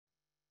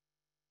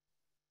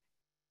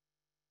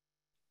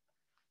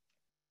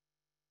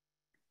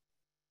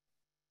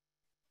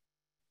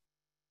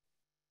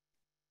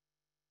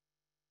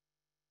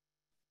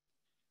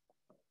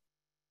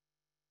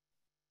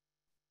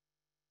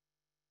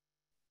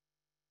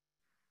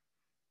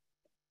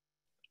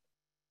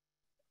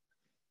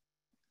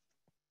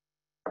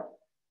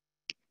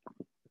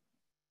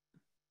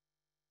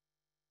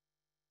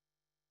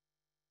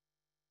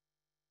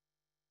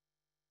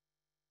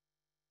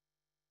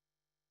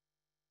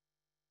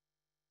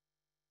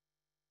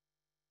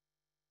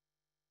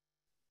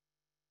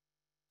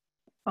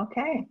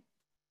Okay.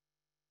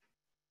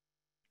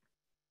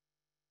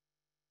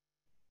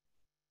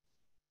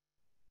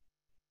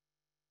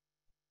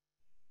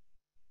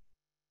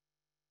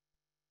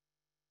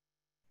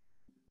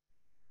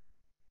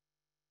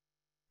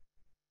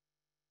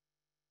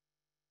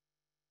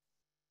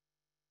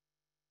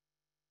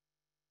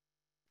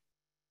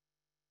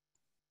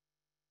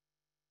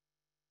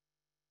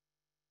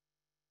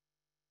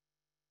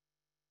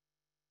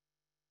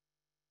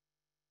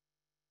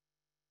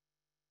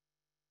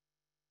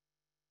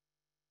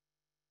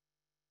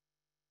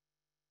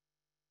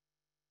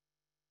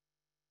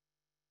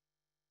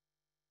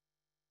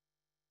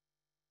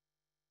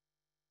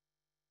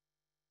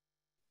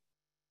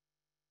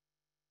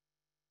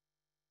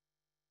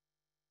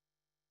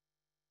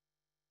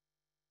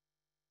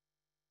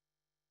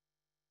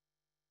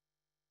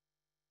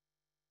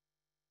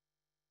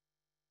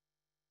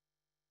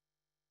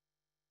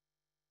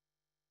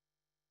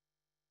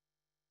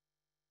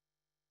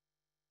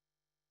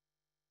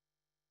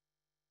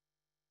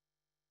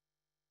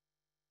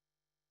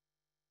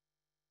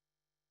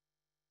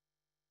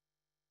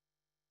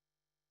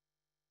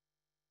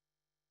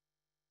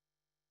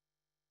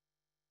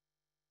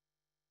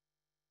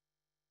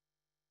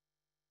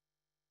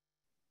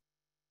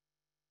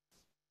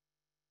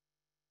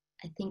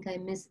 I think I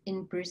miss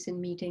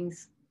in-person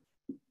meetings.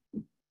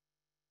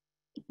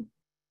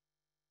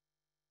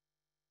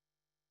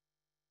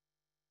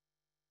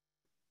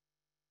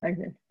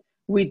 Okay.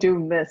 We do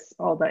miss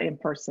all the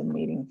in-person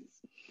meetings.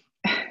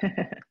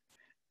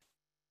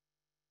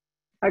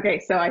 Okay,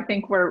 so I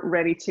think we're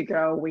ready to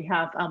go. We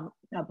have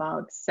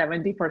about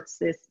 70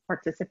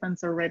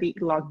 participants already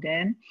logged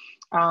in.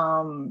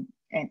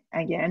 And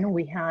again,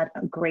 we had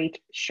a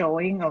great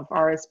showing of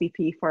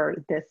RSVP for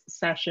this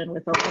session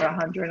with over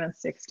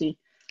 160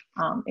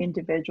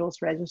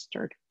 individuals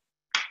registered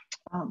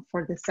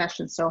for this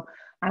session. So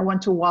I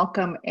want to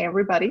welcome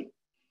everybody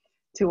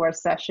to our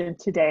session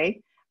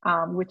today,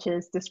 which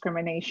is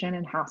Discrimination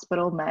in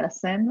Hospital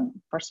Medicine,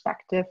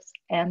 Perspectives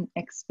and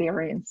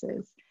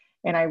Experiences.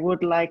 And I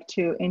would like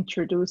to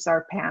introduce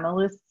our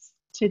panelists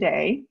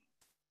today.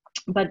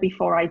 But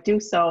before I do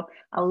so,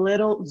 a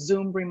little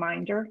Zoom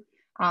reminder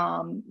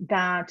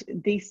that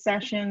these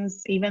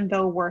sessions, even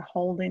though we're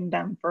holding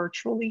them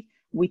virtually,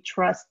 we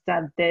trust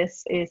that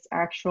this is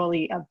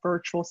actually a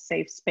virtual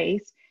safe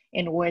space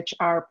in which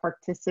our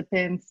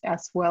participants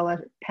as well as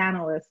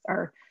panelists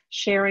are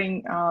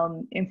sharing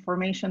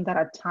information that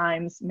at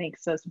times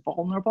makes us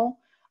vulnerable,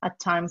 at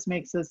times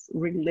makes us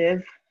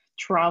relive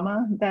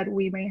trauma that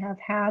we may have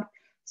had.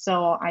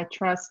 So I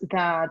trust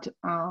that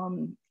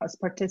as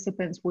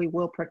participants, we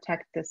will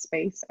protect this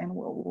space and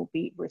we'll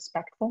be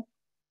respectful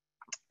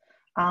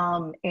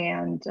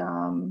and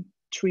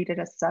treat it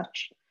as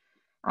such.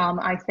 I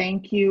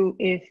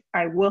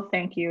will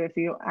thank you if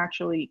you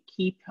actually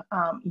keep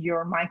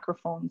your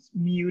microphones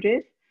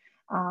muted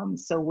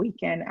so we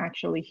can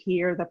actually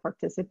hear the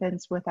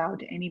participants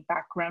without any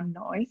background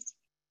noise.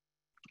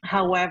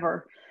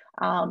 However,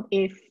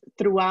 if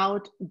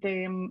throughout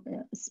them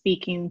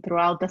speaking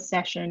throughout the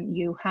session,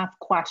 you have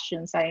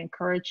questions, I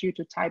encourage you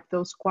to type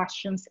those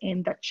questions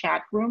in the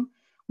chat room,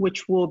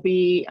 which will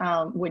be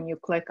when you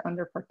click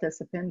under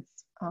participants,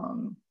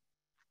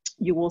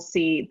 you will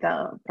see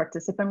the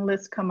participant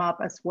list come up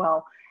as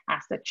well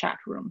as the chat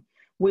room.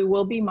 We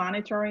will be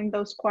monitoring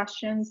those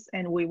questions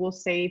and we will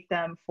save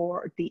them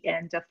for the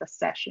end of the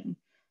session.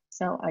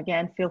 So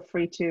again, feel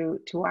free to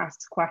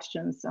ask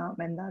questions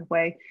in that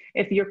way.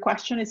 If your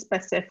question is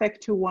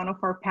specific to one of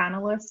our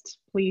panelists,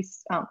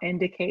 please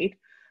indicate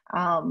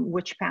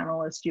which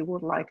panelist you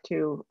would like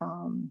to,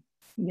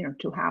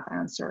 to have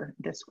answer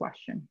this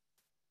question.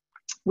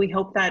 We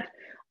hope that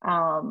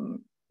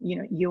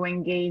you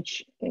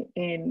engage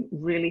in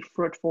really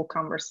fruitful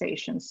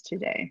conversations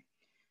today.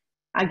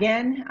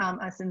 Again,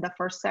 as in the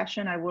first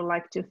session, I would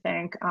like to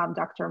thank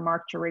Dr.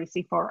 Mark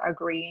Geraci for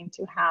agreeing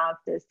to have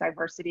this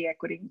Diversity,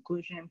 Equity,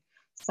 Inclusion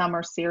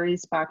Summer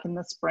Series back in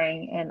the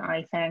spring. And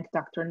I thank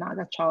Dr.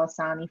 Naga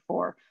Chalasani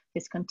for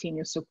his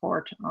continued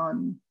support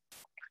on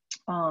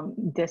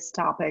this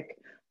topic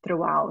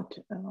throughout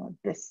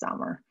this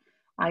summer.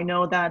 I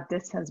know that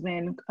this has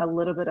been a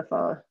little bit of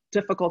a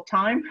difficult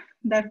time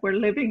that we're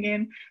living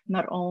in,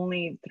 not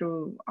only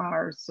through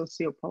our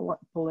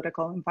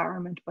socio-political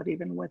environment, but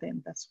even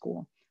within the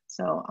school.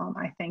 So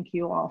I thank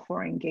you all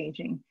for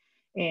engaging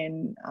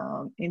in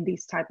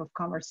these type of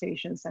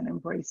conversations, and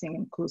embracing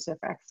inclusive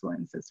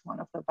excellence is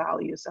one of the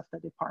values of the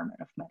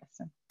Department of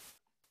Medicine.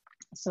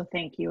 So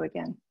thank you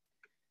again.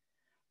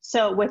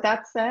 So with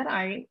that said,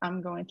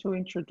 I'm going to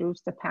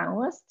introduce the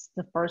panelists.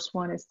 The first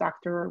one is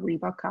Dr.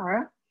 Areeba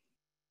Kara.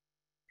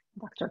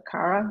 Dr.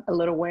 Kara, a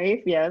little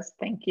wave, yes,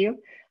 thank you.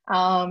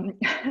 Dr.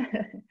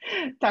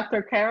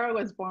 Kara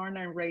was born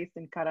and raised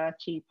in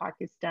Karachi,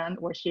 Pakistan,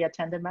 where she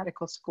attended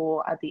medical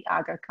school at the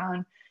Aga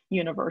Khan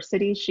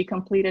University. She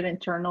completed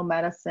internal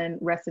medicine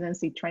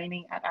residency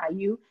training at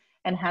IU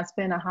and has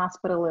been a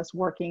hospitalist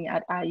working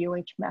at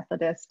IUH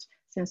Methodist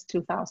since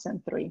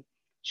 2003.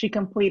 She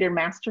completed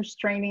master's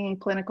training in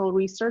clinical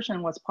research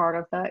and was part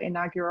of the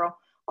inaugural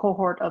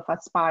cohort of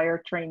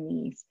Aspire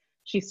trainees.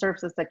 She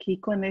serves as the key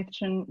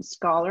clinician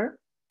scholar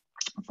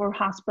for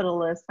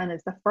hospitalists and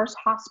is the first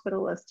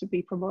hospitalist to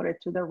be promoted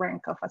to the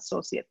rank of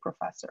associate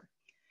professor.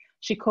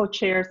 She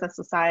co-chairs the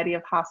Society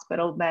of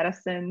Hospital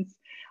Medicine's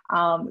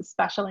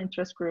special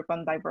interest group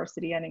on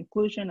diversity and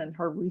inclusion, and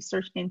her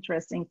research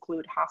interests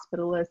include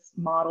hospitalists,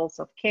 models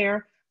of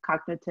care,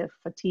 cognitive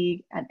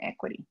fatigue, and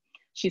equity.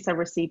 She's a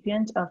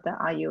recipient of the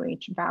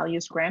IUH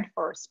Values Grant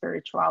for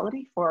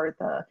Spirituality for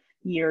the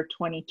year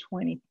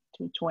 2020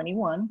 to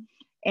 21,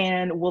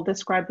 and will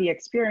describe the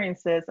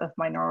experiences of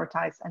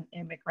minoritized and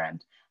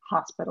immigrant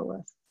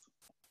hospitalists.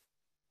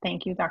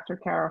 Thank you, Dr.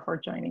 Kara, for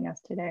joining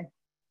us today.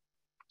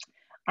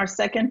 Our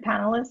second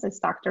panelist is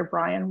Dr.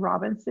 Brian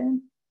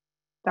Robinson.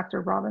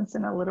 Dr.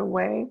 Robinson, a little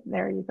wave,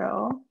 there you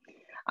go.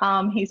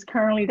 He's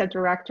currently the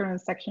Director and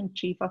Section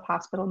Chief of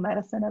Hospital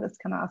Medicine at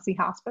Eskenazi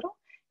Hospital.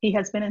 He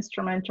has been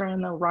instrumental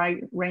in the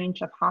wide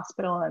range of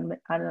hospital and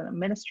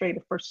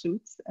administrative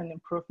pursuits and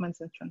improvements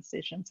in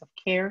transitions of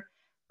care,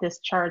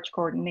 discharge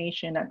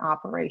coordination, and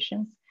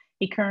operations.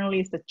 He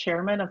currently is the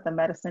chairman of the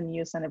Medicine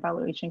Use and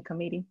Evaluation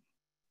Committee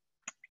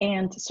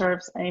and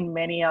serves in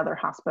many other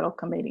hospital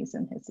committees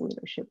in his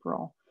leadership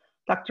role.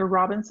 Dr.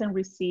 Robinson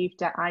received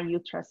the IU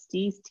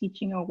Trustees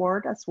Teaching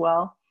Award as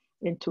well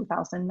in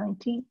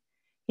 2019.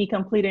 He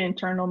completed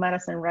internal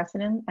medicine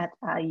resident at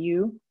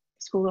IU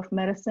School of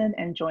Medicine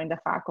and joined the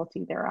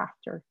faculty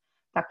thereafter.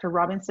 Dr.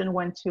 Robinson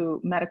went to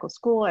medical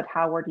school at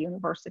Howard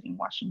University in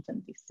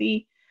Washington,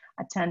 DC,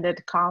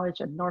 attended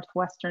college at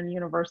Northwestern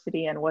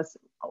University, and was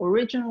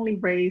originally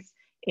raised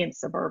in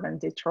suburban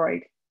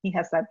Detroit. He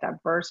has a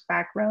diverse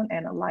background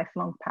and a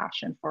lifelong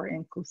passion for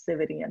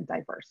inclusivity and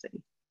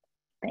diversity.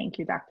 Thank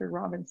you, Dr.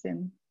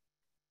 Robinson.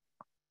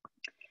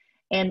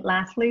 And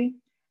lastly,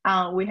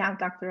 we have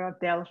Dr.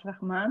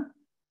 Abdel-Rahman,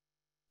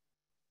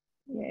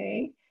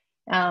 yay,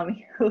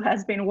 who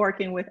has been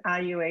working with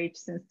IUH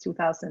since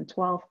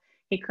 2012.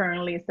 He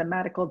currently is the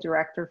medical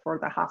director for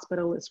the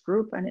hospitalist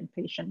group and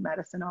inpatient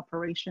medicine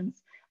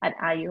operations at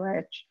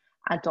IUH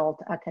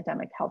Adult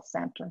Academic Health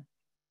Center.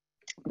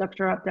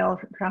 Dr.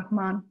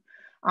 Abdel-Rahman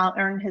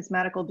earned his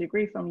medical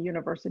degree from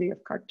University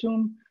of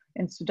Khartoum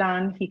in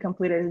Sudan. He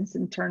completed his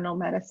internal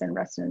medicine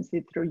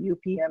residency through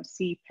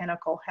UPMC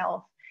Pinnacle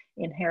Health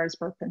in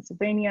Harrisburg,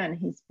 Pennsylvania, and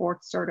he's board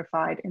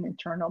certified in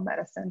internal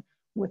medicine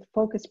with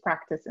focused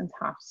practice in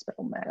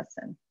hospital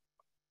medicine.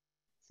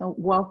 So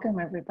welcome,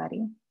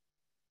 everybody.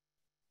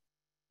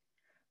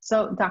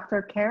 So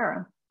Dr.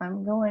 Kara,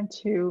 I'm going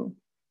to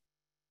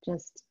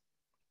just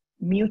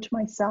mute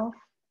myself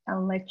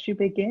and let you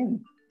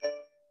begin.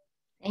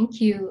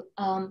 Thank you.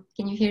 Can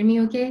you hear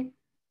me okay?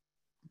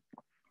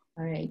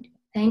 All right.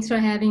 Thanks for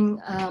having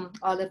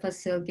all of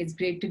us, Silk. It's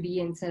great to be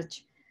in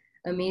such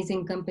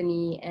amazing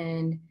company.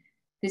 And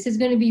this is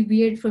going to be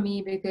weird for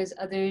me because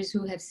others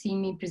who have seen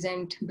me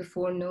present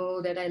before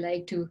know that I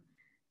like to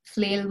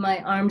flail my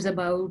arms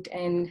about,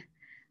 and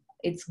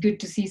it's good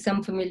to see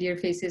some familiar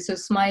faces. So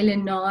smile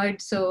and nod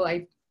so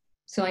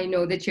I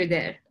know that you're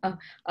there. All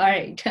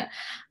right.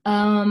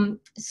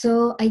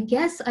 So I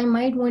guess I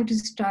might want to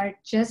start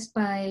just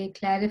by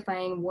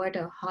clarifying what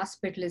a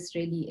hospitalist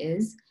really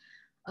is,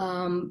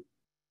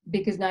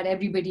 because not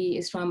everybody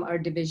is from our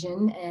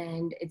division,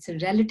 and it's a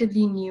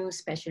relatively new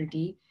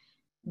specialty.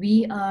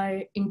 We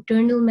are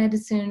internal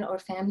medicine or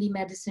family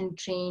medicine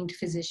trained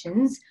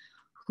physicians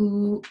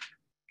who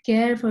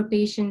care for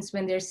patients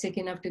when they're sick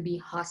enough to be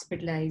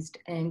hospitalized,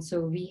 and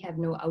so we have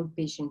no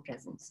outpatient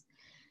presence.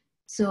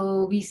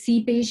 So we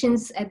see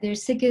patients at their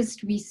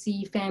sickest, we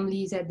see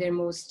families at their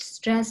most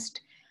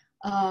stressed,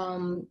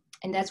 and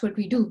that's what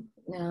we do.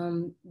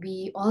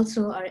 We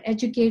also are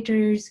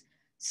educators,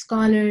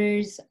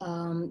 scholars,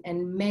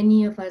 and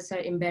many of us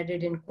are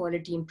embedded in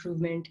quality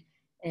improvement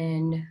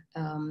and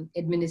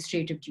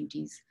administrative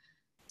duties.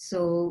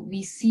 So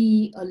we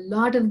see a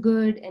lot of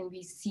good and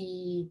we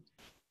see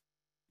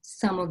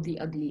some of the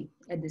ugly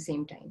at the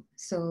same time.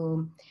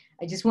 So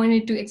I just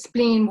wanted to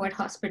explain what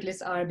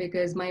hospitalists are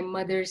because my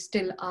mother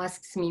still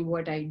asks me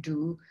what I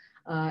do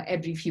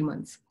every few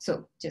months.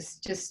 So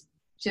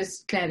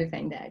just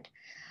clarifying that.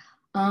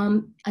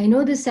 I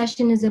know this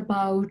session is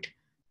about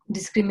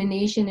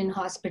discrimination in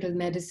hospital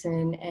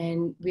medicine,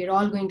 and we're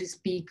all going to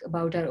speak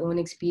about our own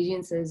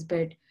experiences,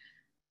 but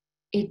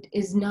it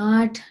is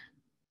not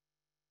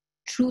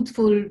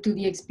truthful to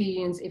the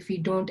experience if we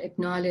don't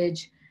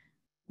acknowledge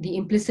the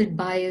implicit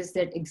bias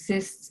that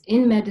exists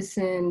in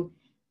medicine,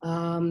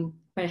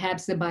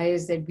 perhaps the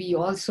bias that we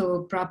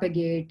also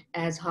propagate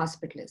as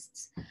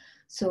hospitalists.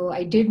 So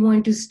I did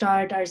want to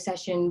start our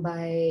session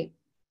by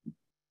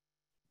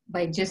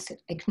just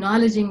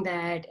acknowledging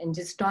that and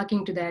just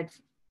talking to that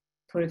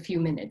for a few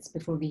minutes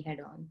before we head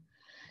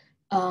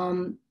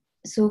on.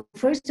 So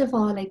first of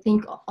all, I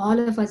think all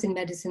of us in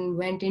medicine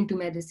went into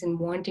medicine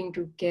wanting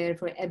to care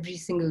for every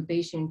single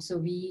patient. So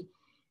we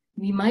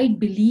might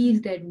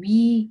believe that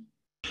we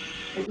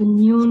are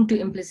immune to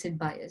implicit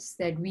bias,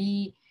 that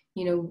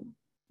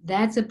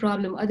that's a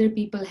problem other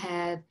people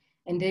have,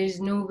 and there's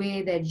no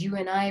way that you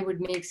and I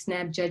would make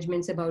snap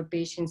judgments about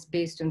patients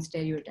based on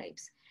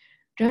stereotypes.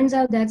 Turns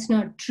out that's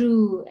not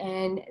true.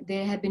 And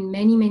there have been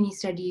many, many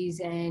studies,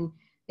 and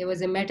there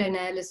was a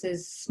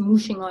meta-analysis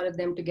smooshing all of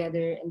them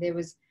together. And there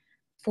was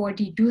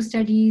 42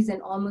 studies, and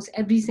almost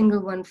every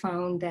single one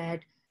found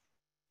that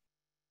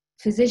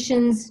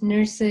physicians,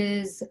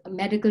 nurses,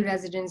 medical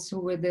residents,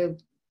 who were the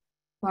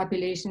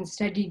population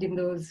studied in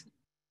those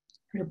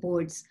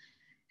reports,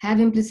 have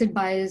implicit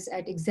bias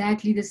at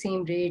exactly the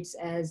same rates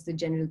as the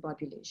general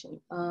population.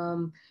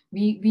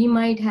 We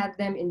might have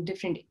them in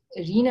different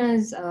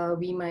arenas.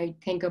 We might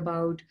think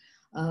about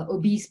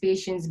obese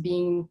patients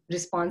being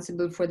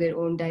responsible for their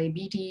own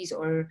diabetes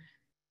or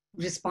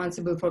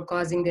responsible for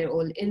causing their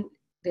own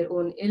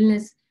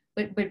illness,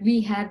 but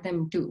we have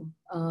them too.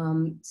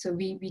 So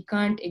we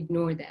can't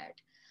ignore that.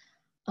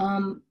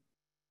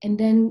 And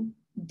then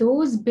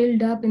those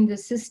build up in the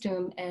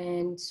system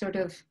and sort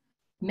of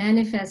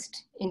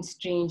manifest in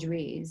strange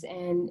ways.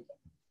 And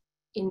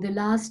in the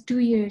last 2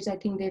 years, I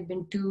think there have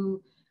been 2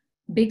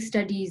 big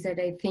studies that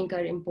I think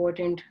are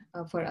important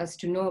for us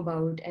to know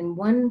about. And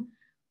one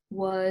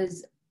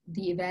was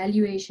the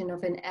evaluation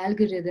of an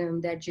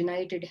algorithm that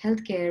United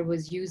Healthcare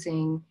was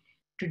using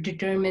to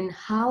determine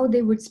how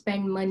they would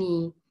spend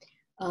money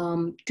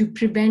to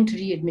prevent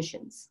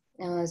readmissions.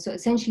 So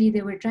essentially,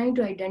 they were trying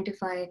to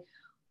identify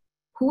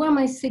who are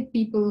my sick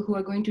people who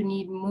are going to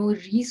need more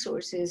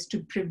resources to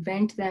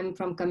prevent them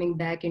from coming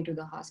back into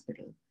the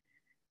hospital.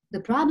 The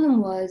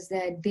problem was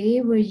that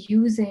they were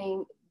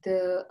using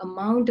the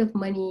amount of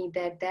money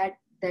that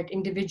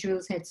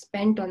individuals had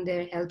spent on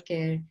their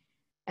healthcare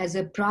as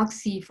a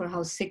proxy for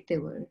how sick they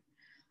were.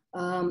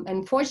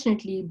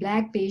 Unfortunately,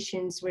 Black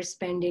patients were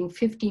spending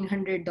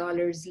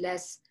 $1,500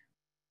 less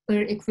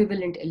per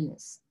equivalent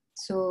illness.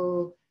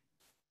 So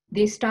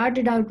they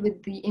started out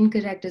with the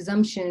incorrect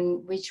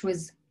assumption, which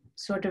was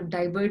sort of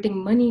diverting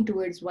money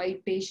towards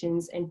white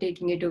patients and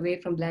taking it away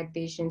from Black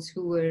patients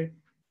who were,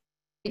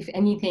 if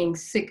anything,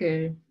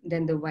 sicker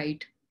than the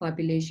white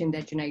population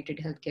that United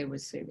Healthcare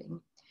was serving.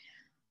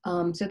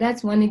 So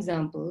that's one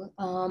example.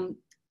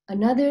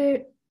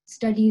 Another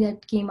study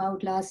that came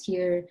out last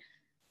year,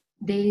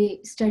 they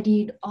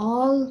studied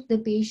all the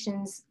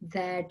patients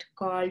that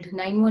called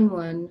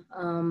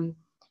 911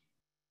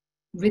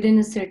 within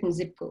a certain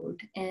zip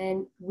code.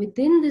 And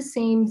within the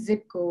same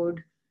zip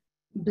code,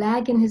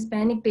 Black and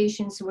Hispanic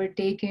patients were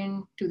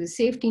taken to the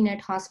safety net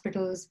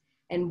hospitals,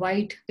 and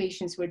white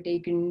patients were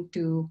taken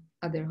to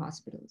other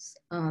hospitals.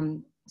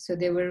 So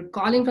they were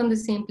calling from the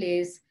same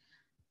place.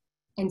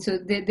 And so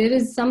there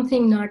is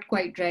something not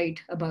quite right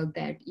about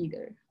that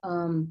either.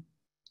 And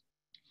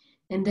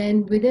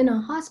then within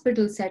a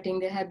hospital setting,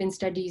 there have been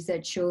studies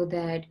that show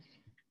that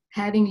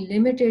having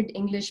limited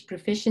English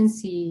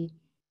proficiency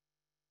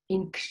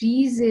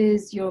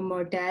increases your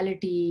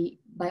mortality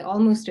by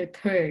almost a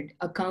third,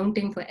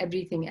 accounting for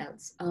everything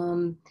else.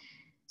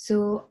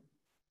 So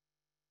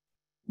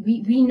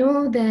we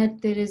know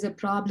that there is a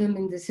problem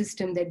in the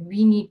system that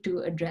we need to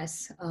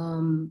address.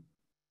 And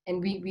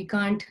we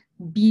can't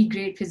be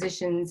great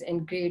physicians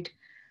and great,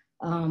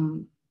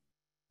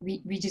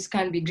 we just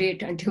can't be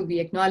great until we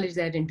acknowledge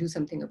that and do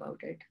something about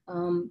it.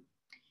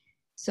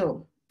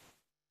 So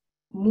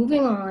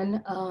moving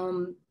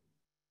on,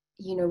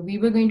 you know, we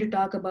were going to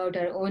talk about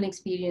our own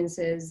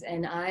experiences,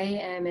 and I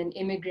am an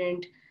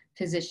immigrant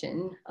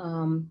physician.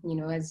 You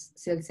know, as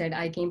Sil said,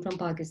 I came from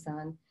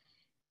Pakistan.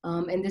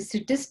 And the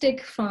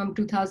statistic from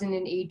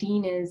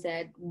 2018 is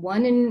that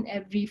 1 in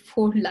every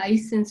 4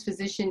 licensed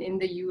physician in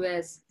the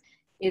US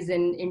is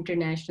an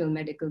international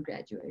medical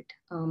graduate.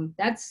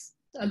 That's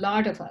a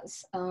lot of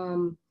us.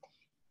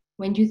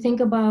 When you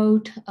think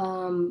about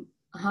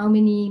how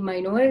many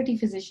minority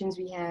physicians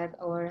we have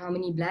or how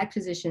many Black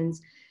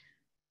physicians,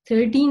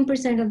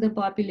 13% of the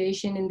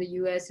population in the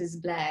US is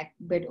Black,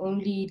 but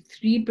only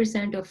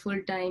 3% of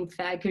full-time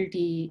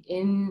faculty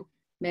in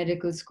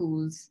medical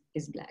schools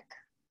is Black.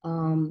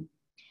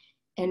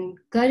 And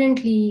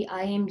currently,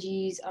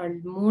 IMGs are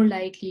more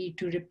likely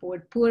to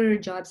report poorer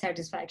job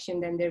satisfaction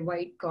than their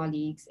white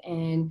colleagues,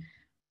 and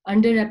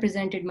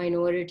underrepresented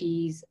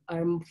minorities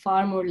are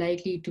far more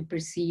likely to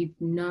perceive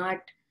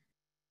not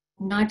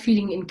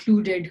feeling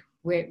included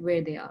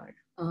where they are.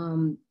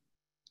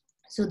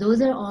 So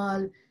those are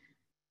all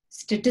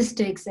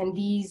statistics, and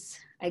these,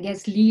 I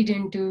guess, lead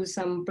into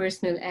some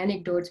personal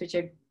anecdotes, which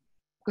are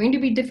going to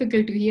be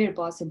difficult to hear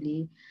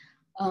possibly.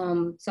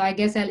 So I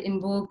guess I'll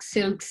invoke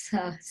Silk's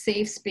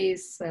safe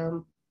space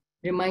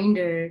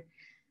reminder.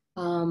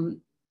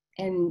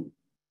 And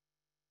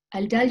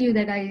I'll tell you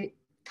that I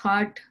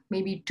thought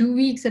maybe 2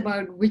 weeks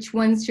about which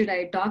ones should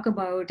I talk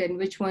about and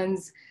which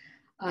ones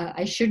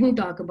I shouldn't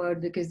talk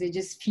about, because they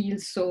just feel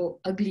so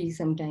ugly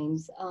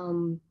sometimes.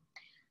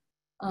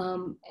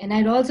 And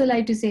I'd also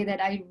like to say that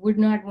I would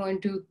not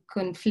want to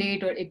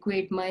conflate or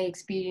equate my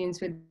experience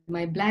with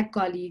my Black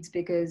colleagues,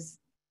 because,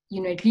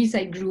 you know, at least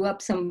I grew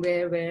up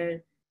somewhere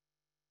where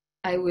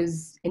I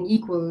was an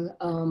equal.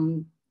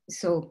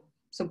 So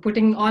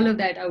putting all of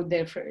that out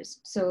there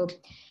first. So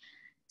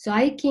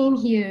I came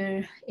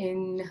here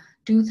in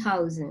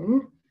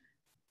 2000.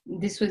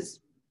 This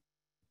was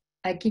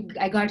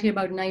I got here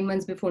about 9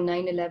 months before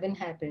 9/11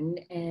 happened.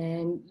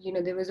 And, you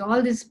know, there was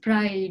all this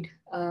pride.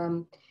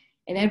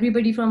 And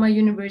everybody from our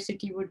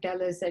university would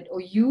tell us that, oh,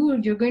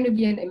 you're going to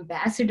be an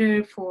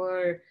ambassador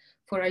for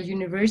our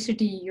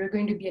university. You're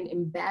going to be an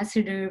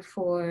ambassador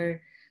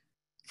for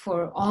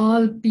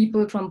all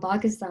people from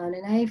Pakistan.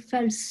 And I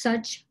felt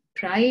such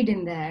pride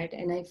in that.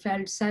 And I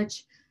felt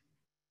such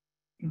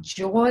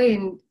joy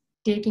in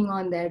taking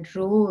on that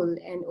role.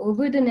 And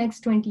over the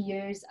next 20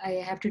 years, I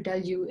have to tell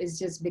you, it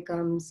just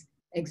becomes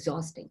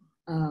exhausting.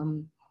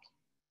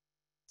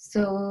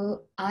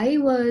 So I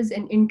was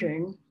an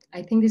intern.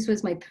 I think this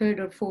was my 3rd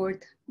or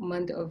 4th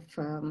month of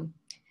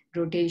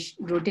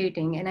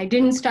rotating. And I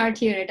didn't start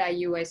here at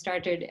IU. I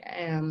started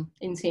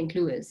in St.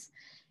 Louis.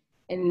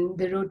 And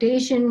the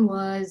rotation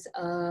was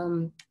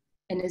an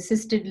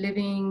assisted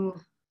living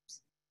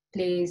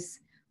place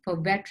for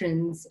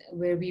veterans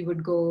where we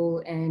would go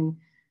and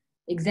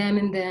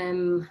examine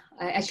them.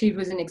 Actually, it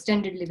was an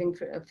extended living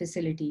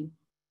facility.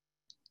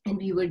 And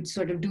we would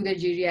sort of do the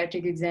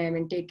geriatric exam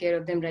and take care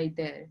of them right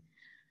there.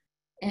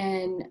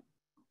 And,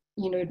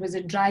 you know, it was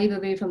a drive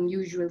away from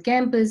usual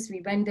campus.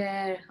 We went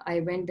there, I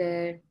went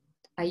there,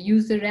 I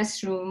used the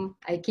restroom,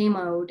 I came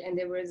out, and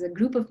there was a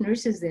group of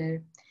nurses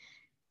there.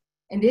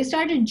 And they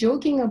started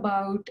joking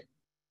about,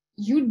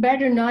 you'd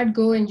better not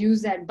go and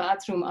use that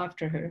bathroom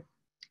after her.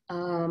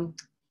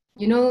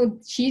 You know,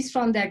 she's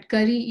from that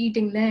curry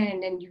eating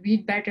land, and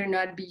we'd better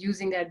not be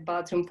using that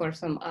bathroom for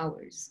some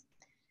hours.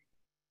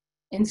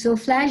 And so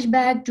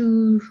flashback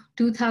to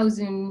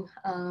 2000,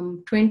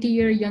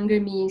 20-year younger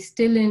me,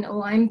 still in,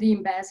 oh, I'm the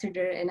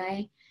ambassador. And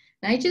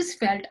I just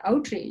felt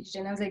outraged.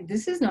 And I was like,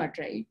 this is not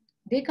right.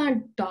 They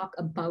can't talk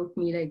about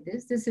me like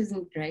this. This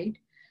isn't right.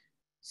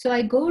 So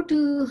I go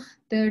to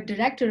the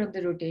director of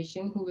the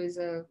rotation, who is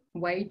a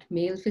white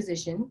male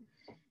physician.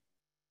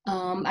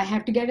 I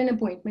have to get an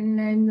appointment,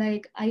 and I'm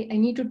like, I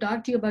need to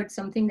talk to you about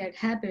something that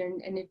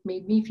happened, and it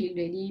made me feel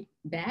really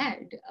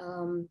bad.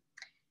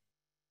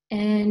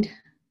 And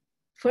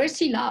first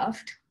he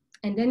laughed,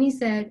 and then he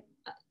said,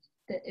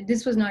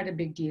 this was not a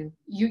big deal.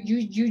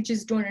 You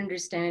just don't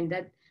understand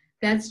that.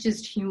 That's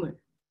just humor.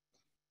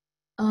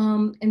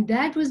 And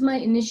that was my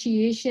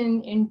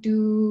initiation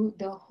into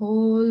the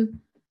whole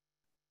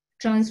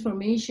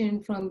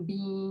transformation from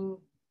being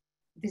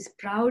this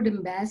proud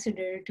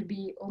ambassador to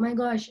be, oh my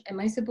gosh, am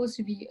I supposed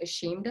to be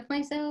ashamed of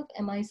myself?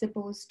 Am I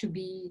supposed to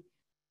be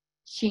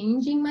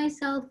changing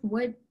myself?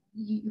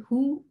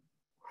 Who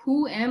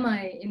am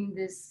I in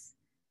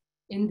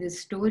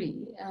this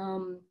story?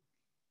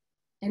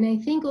 And I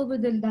think over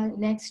the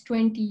next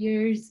 20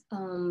 years,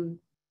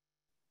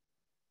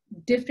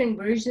 different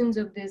versions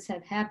of this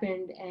have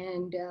happened,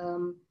 and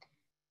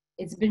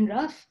it's been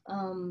rough.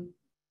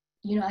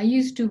 You know, I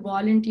used to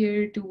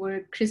volunteer to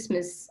work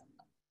Christmas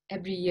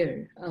every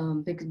year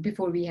because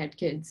before we had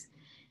kids.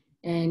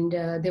 And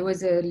there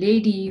was a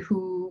lady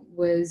who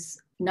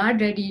was not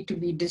ready to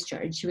be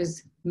discharged. She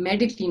was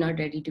medically not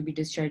ready to be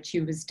discharged. She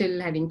was still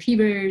having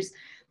fevers.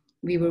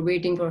 We were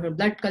waiting for her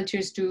blood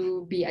cultures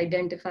to be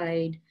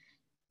identified.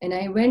 And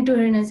I went to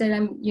her and I said,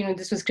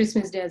 this was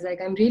Christmas Day. I was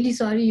like, I'm really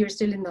sorry you're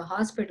still in the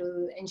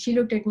hospital. And she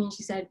looked at me and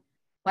she said,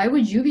 why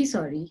would you be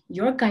sorry?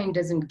 Your kind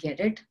doesn't get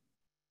it.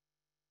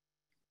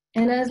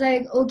 And I was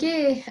like,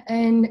 okay.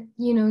 And,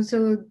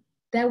 so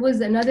that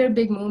was another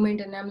big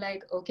moment. And I'm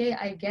like, okay,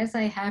 I guess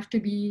I have to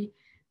be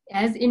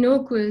as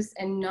innocuous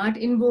and not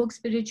invoke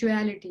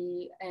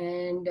spirituality.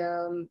 And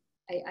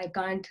I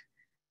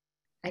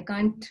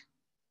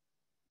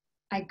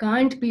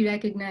can't be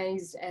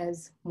recognized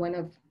as one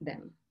of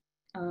them.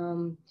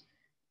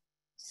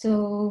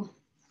 So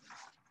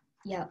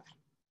yeah,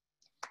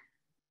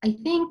 I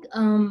think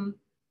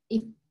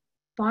if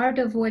part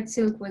of what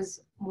Silk was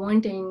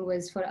wanting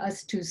was for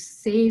us to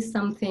say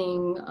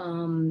something,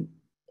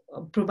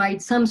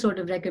 provide some sort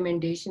of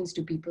recommendations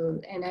to people.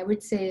 And I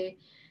would say,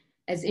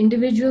 as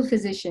individual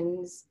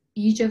physicians,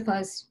 each of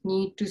us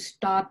need to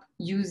stop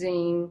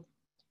using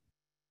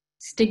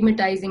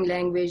stigmatizing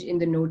language in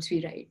the notes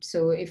we write.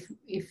 So if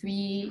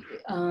we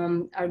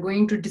are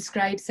going to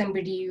describe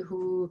somebody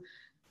who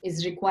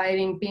is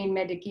requiring pain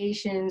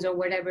medications or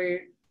whatever,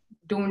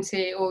 don't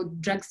say, oh,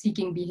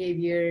 drug-seeking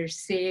behavior,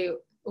 say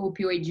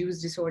opioid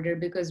use disorder,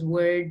 because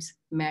words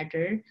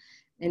matter.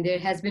 And there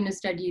has been a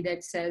study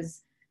that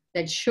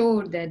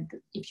showed that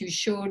if you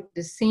showed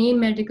the same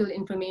medical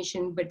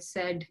information but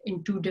said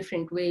in two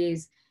different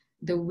ways,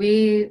 the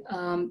way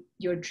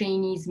your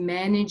trainees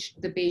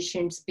managed the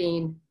patient's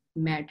pain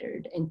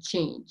mattered and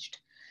changed.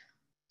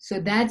 So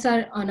that's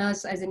on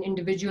us as an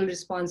individual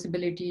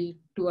responsibility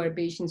to our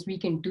patients. We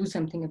can do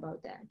something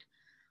about that.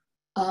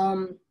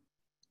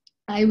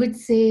 I would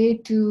say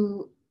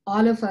to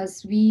all of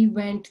us, we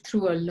went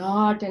through a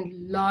lot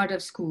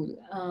of school,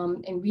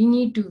 and we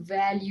need to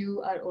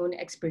value our own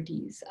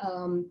expertise.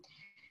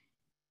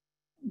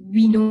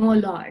 We know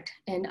a lot,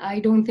 and I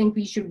don't think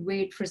we should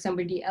wait for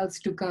somebody else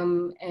to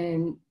come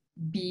and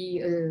be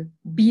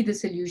the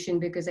solution,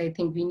 because I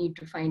think we need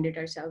to find it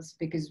ourselves,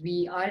 because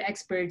we are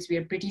experts, we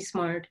are pretty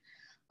smart,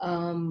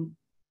 and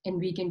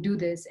we can do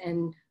this.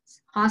 And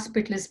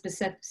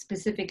hospitalists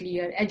specifically,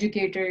 or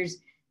educators,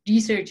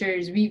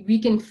 researchers, we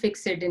can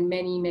fix it in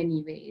many,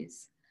 many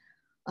ways.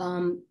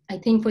 I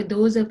think for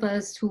those of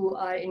us who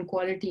are in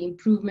quality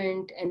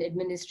improvement and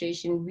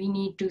administration, we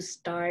need to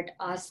start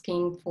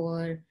asking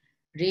for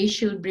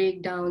racial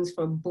breakdowns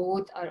for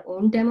both our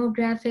own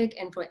demographic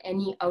and for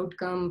any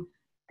outcome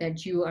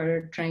that you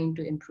are trying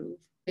to improve.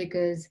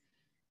 Because,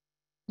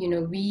 you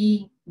know,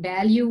 we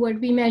value what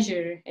we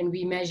measure and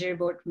we measure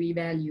what we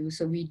value.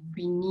 So we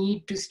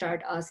need to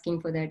start asking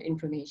for that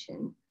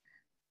information.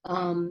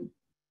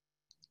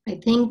 I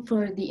think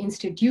for the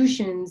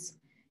institutions,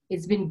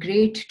 it's been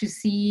great to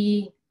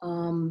see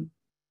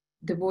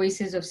the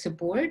voices of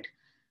support,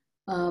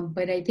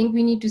 but I think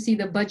we need to see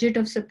the budget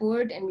of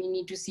support, and we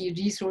need to see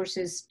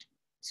resources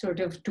sort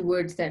of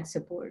towards that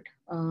support.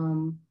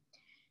 And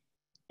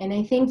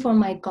I think for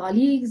my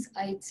colleagues,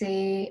 I'd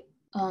say,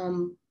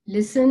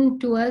 listen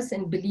to us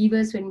and believe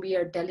us when we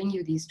are telling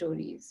you these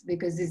stories,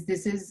 because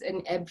this is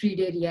an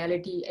everyday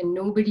reality and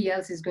nobody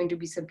else is going to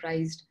be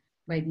surprised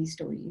by these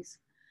stories.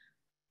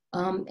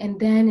 And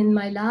then in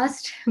my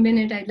last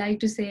minute, I'd like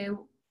to say,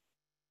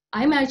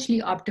 I'm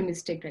actually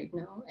optimistic right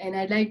now. And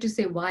I'd like to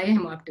say why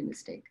I'm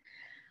optimistic.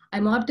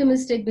 I'm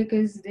optimistic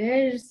because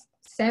there's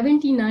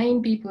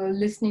 79 people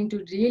listening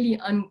to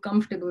really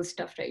uncomfortable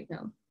stuff right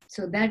now.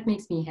 So that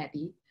makes me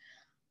happy.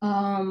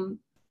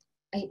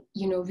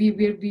 You know,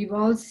 we've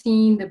all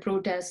seen the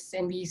protests,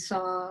 and we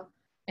saw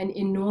an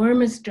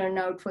enormous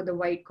turnout for the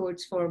white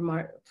coats for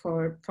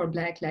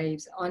Black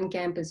Lives on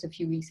campus a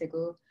few weeks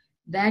ago.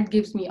 That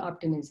gives me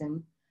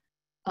optimism.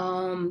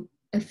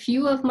 A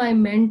few of my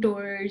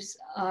mentors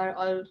are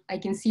all, I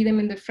can see them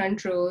in the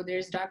front row.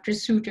 There's Dr.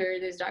 Suter,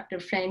 there's Dr.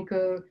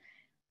 Frankel,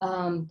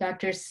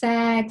 Dr.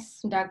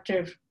 Sachs,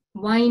 Dr.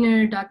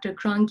 Weiner, Dr.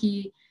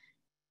 Kroenke.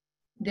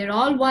 They're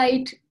all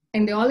white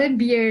and they all have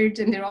beards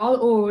and they're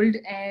all old,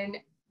 and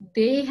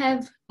they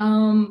have,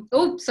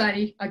 oh,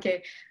 sorry,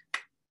 okay.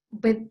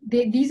 But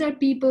these are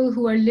people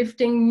who are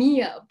lifting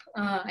me up.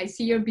 I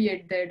see your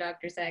beard there,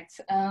 Dr. Sachs.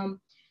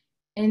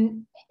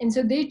 And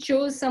so they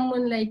chose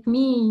someone like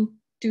me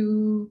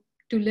to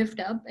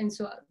lift up. And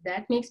so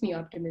that makes me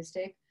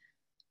optimistic.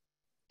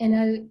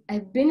 And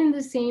I've been in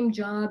the same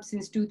job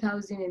since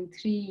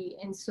 2003.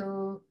 And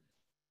so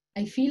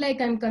I feel like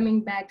I'm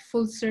coming back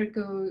full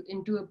circle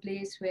into a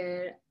place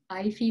where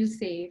I feel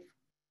safe.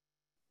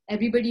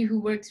 Everybody who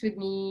works with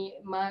me,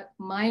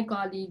 my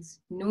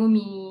colleagues know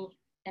me,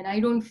 and I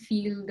don't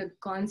feel the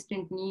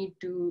constant need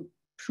to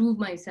prove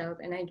myself,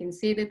 and I can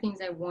say the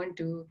things I want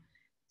to.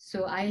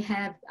 So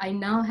I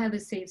now have a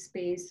safe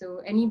space.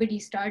 So anybody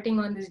starting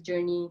on this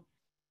journey,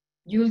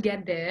 you'll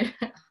get there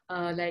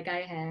like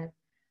I have.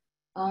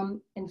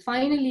 And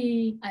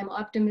finally, I'm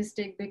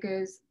optimistic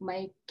because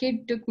my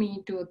kid took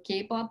me to a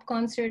K-pop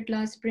concert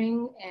last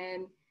spring,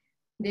 and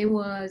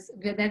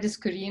that is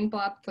Korean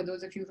pop, for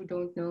those of you who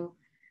don't know.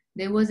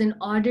 There was an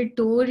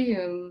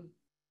auditorium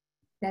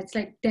that's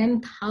like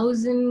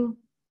 10,000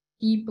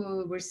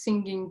 people were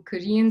singing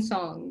Korean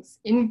songs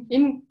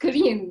in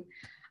Korean.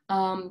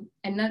 And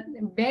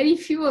very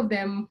few of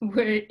them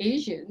were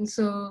Asian.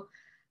 So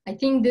I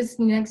think this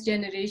next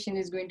generation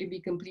is going to be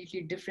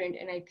completely different,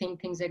 and I think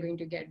things are going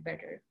to get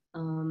better.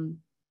 And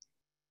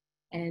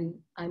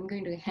I'm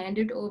going to hand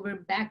it over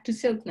back to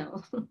Silk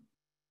now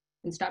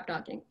and stop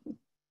talking.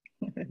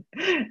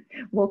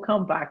 We'll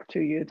come back to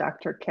you,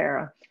 Dr.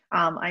 Kara.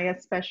 I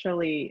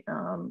especially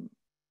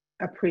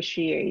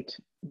appreciate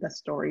the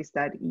stories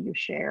that you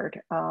shared,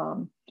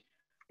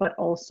 but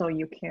also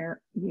you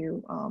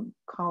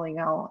calling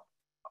out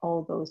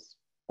all those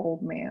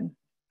old men.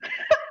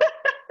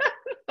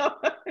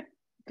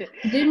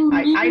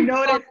 I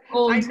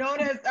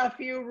noticed a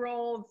few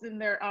rolls in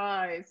their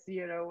eyes,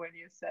 you know, when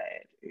you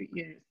said,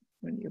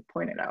 when you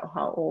pointed out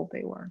how old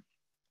they were.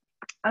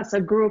 As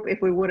a group,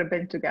 if we would have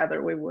been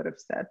together, we would have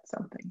said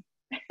something.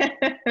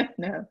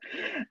 No.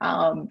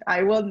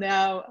 I will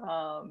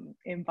now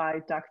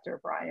invite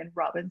Dr. Brian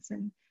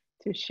Robinson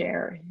to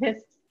share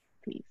his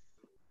piece.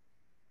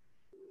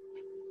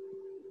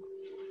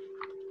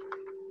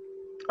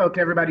 Oh,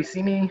 can everybody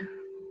see me?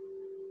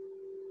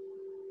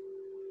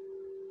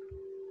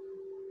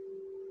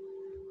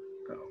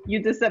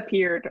 You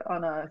disappeared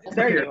on a,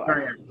 there you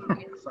are.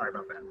 Sorry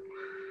about that.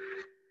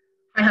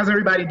 Hi, how's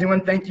everybody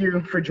doing? Thank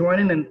you for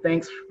joining, and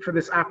thanks for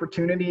this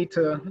opportunity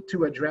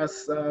to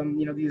address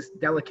you know, these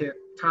delicate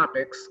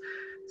topics.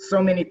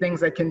 So many things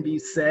that can be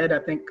said. I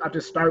think I'll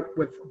just start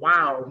with,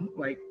 wow,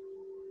 like,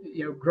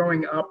 you know,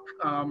 growing up,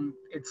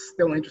 it's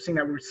still interesting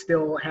that we're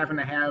still having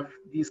to have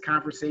these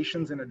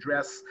conversations and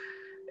address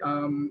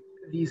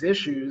these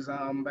issues,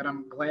 but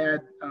I'm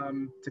glad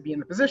to be in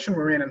the position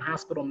we're in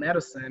hospital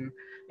medicine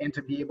and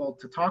to be able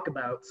to talk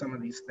about some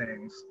of these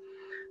things.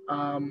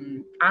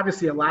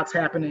 Obviously a lot's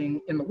happening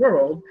in the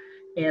world,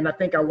 and I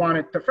think I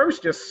wanted to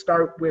first just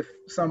start with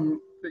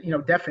some, you know,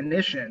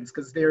 definitions,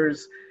 because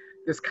there's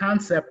this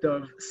concept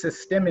of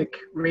systemic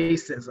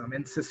racism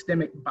and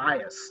systemic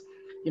bias.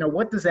 You know,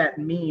 what does that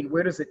mean?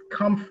 Where does it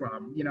come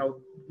from? You know,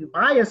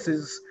 bias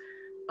is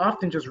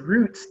often just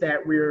roots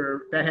that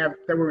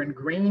were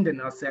ingrained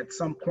in us at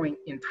some point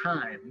in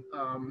time.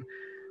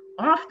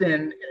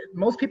 Often,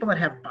 most people that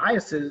have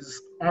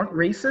biases aren't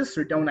racist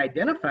or don't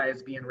identify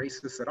as being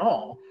racist at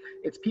all.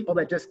 It's people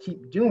that just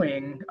keep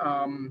doing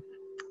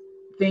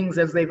things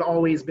as they've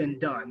always been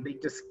done. They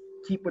just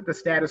keep with the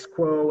status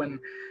quo and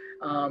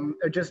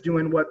are just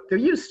doing what they're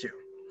used to.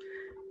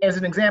 As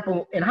an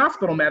example, in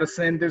hospital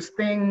medicine, there's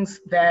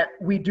things that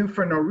we do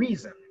for no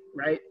reason,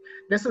 right?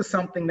 This is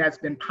something that's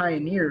been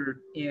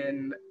pioneered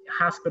in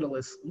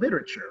hospitalist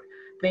literature.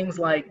 Things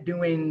like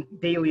doing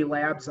daily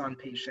labs on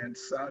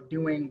patients,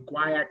 doing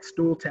guaiac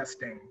stool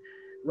testing,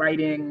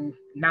 writing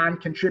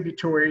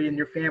non-contributory in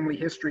your family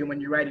history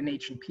when you write an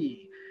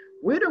H&P.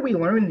 Where do we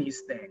learn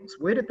these things?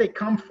 Where did they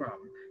come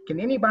from? Can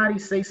anybody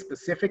say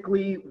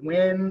specifically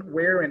when,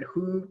 where, and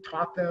who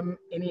taught them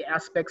any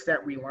aspects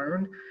that we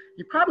learned?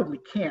 You probably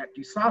can't.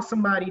 You saw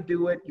somebody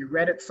do it, you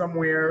read it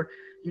somewhere,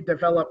 you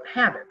develop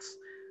habits.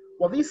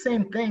 Well, these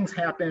same things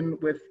happen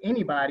with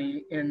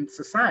anybody in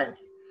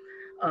society.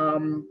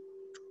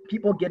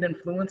 People get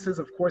influences,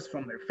 of course,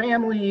 from their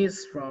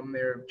families, from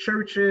their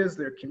churches,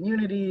 their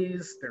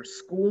communities, their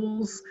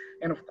schools,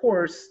 and of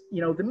course,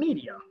 you know, the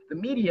media. The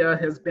media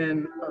has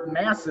been a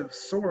massive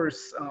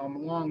source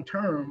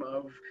long-term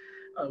of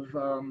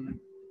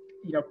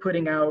you know,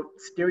 putting out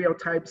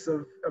stereotypes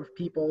of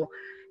people,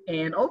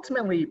 and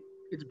ultimately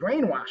it's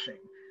brainwashing.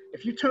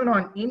 If you turn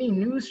on any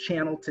news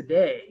channel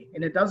today,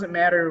 and it doesn't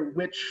matter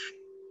which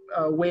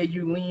way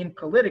you lean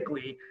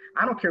politically,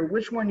 I don't care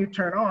which one you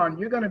turn on,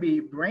 you're going to be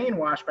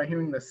brainwashed by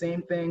hearing the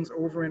same things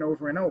over and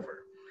over and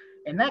over.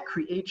 And that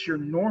creates your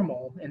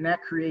normal, and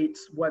that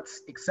creates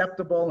what's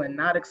acceptable and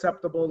not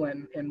acceptable,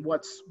 and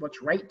what's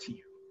right to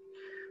you.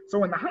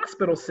 So in the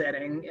hospital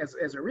setting, as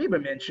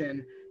Areeba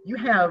mentioned, you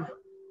have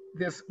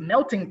this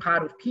melting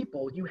pot of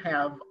people. You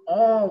have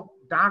all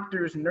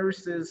doctors,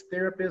 nurses,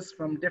 therapists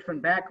from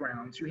different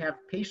backgrounds. You have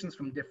patients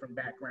from different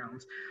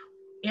backgrounds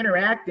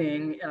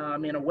interacting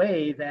in a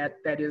way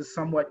that is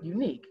somewhat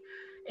unique.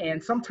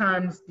 And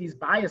sometimes these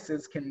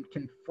biases can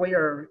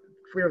flare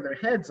their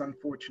heads,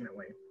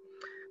 unfortunately.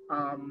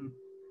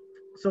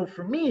 So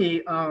for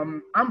me,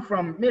 I'm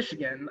from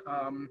Michigan.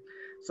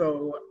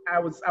 So I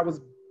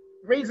was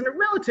raised in a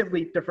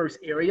relatively diverse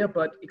area,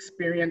 but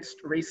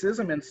experienced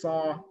racism and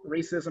saw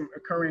racism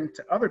occurring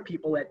to other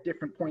people at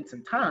different points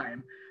in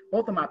time.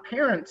 Both of my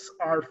parents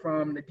are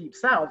from the Deep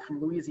South, from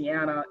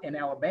Louisiana and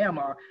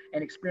Alabama,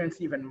 and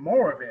experienced even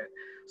more of it.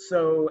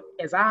 So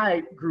as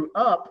I grew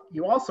up,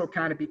 you also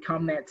kind of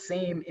become that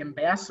same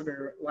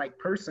ambassador-like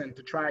person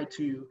to try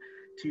to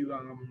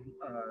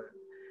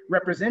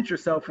represent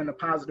yourself in a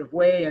positive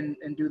way and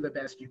do the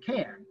best you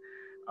can.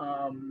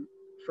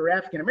 For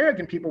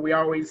African-American people, we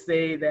always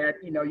say that,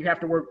 you know, you have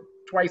to work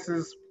twice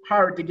as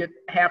hard to get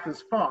half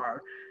as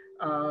far.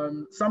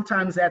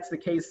 Sometimes that's the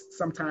case,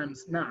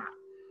 sometimes not.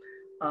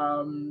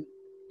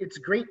 It's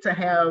great to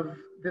have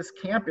this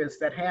campus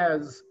that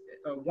has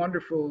a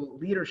wonderful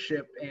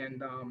leadership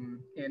and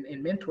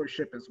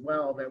mentorship as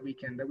well that we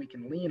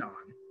can lean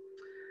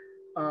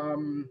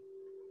on.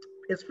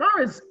 As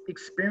far as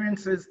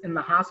experiences in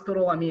the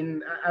hospital, I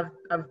mean,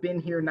 I've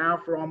been here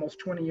now for almost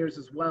 20 years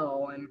as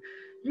well, and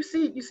you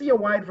see a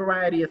wide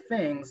variety of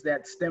things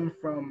that stem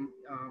from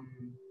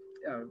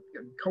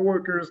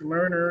coworkers,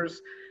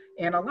 learners,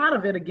 and a lot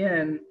of it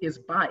again is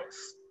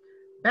bias.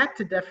 Back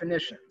to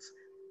definitions.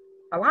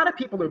 A lot of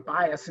people are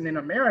biased, and in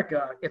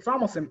America, it's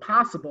almost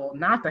impossible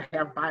not to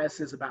have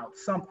biases about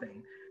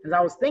something. As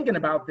I was thinking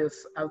about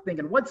this, I was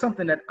thinking, what's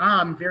something that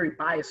I'm very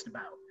biased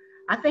about?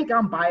 I think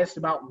I'm biased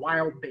about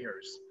wild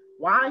bears.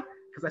 Why?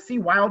 Because I see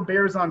wild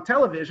bears on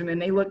television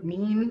and they look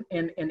mean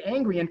and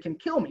angry and can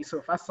kill me. So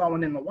if I saw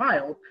one in the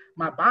wild,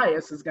 my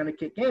bias is going to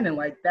kick in and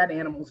like, that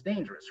animal's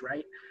dangerous,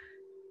 right?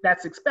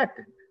 That's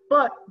expected.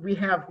 But we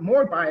have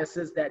more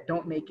biases that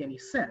don't make any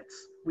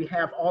sense. We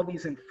have all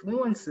these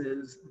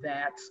influences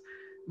that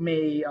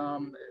may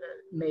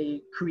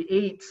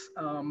create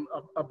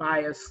a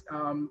bias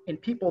in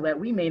people that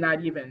we may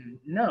not even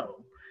know.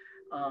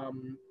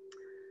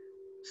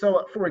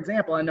 So for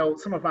example, I know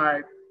some of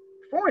our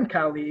foreign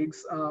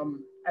colleagues,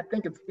 I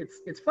think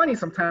it's funny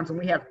sometimes when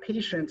we have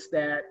patients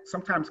that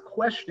sometimes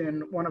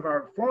question one of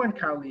our foreign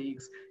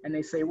colleagues and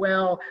they say,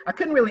 well, I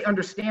couldn't really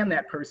understand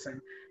that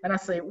person. And I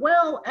say,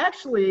 well,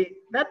 actually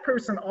that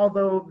person,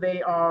 although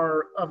they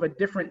are of a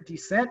different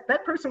descent,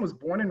 that person was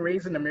born and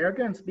raised in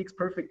America and speaks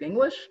perfect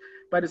English.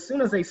 But as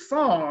soon as they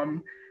saw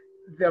him,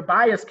 the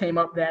bias came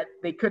up that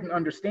they couldn't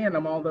understand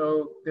them,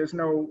 although there's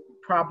no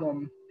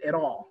problem at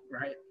all,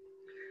 right?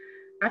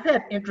 I've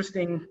had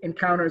interesting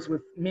encounters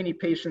with many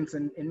patients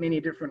in many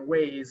different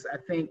ways. I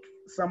think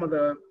some of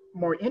the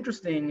more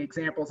interesting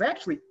examples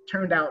actually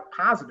turned out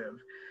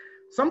positive.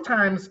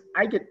 Sometimes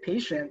I get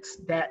patients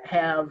that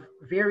have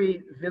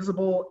very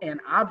visible and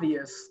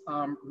obvious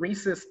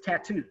racist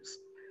tattoos.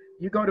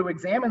 You go to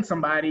examine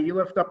somebody, you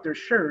lift up their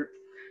shirt,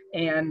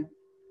 and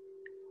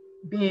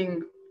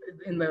being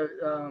in the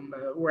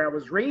where I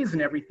was raised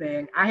and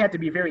everything, I had to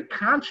be very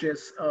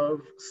conscious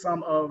of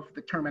some of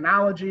the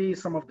terminology,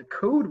 some of the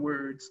code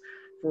words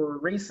for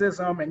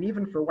racism and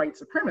even for white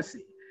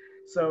supremacy.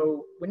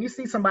 So when you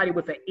see somebody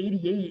with an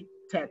 88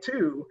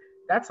 tattoo,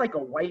 that's like a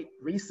white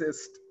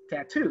racist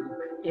tattoo.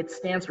 It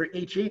stands for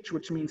HH,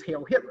 which means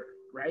Hail Hitler,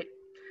 right?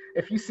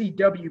 If you see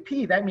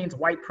WP, that means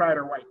white pride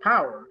or white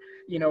power,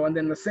 you know, and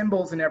then the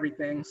symbols and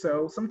everything.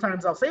 So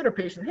sometimes I'll say to a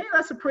patient, hey,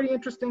 that's a pretty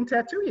interesting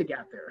tattoo you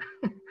got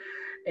there.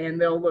 And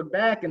they'll look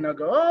back and they'll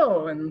go,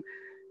 oh, and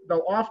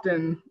they'll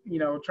often, you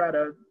know, try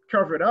to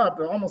cover it up,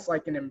 almost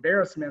like an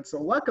embarrassment.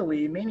 So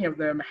luckily, many of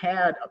them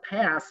had a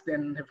past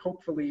and have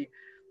hopefully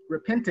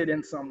repented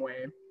in some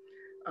way.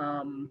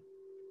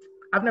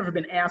 I've never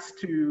been asked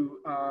to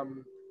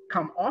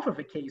come off of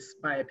a case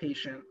by a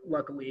patient,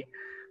 luckily.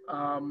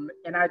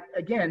 And I,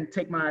 again,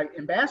 take my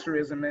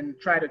ambassadorism and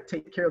try to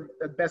take care of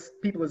the best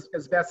people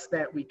as best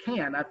that we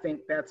can. I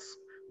think that's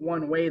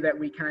one way that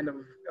we kind of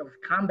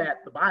combat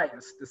the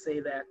bias, to say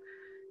that,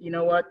 you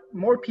know what,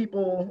 more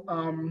people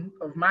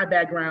of my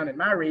background and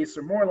my race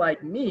are more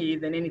like me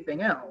than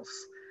anything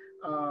else.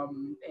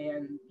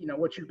 And, you know,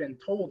 what you've been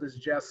told is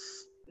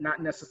just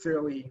not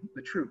necessarily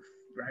the truth,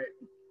 right?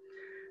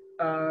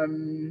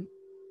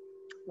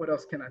 What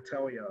else can I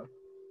tell you?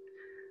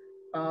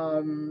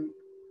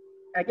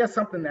 I guess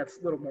something that's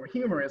a little more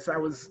humorous. I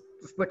was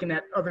just looking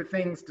at other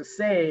things to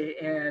say,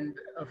 and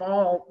of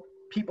all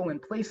people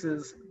and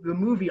places, the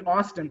movie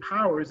Austin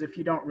Powers, if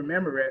you don't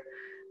remember it,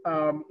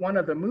 one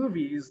of the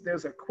movies,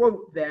 there's a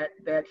quote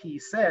that he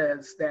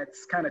says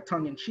that's kind of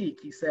tongue-in-cheek.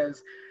 He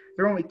says,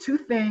 there are only two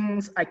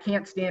things I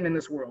can't stand in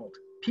this world: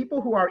 people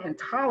who are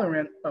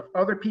intolerant of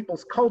other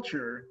people's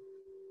culture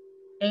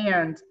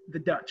and the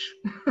Dutch.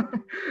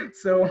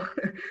 So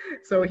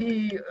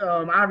he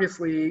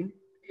obviously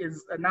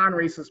is a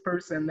non-racist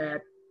person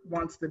that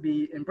wants to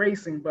be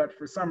embracing, but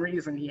for some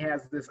reason he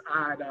has this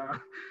odd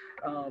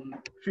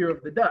fear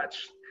of the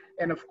Dutch.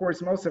 And of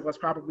course, most of us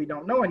probably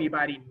don't know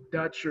anybody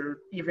Dutch, or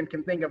even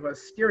can think of a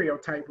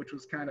stereotype, which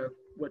was kind of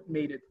what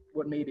made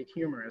it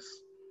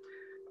humorous.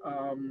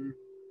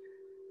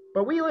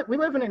 But we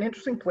live in an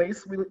interesting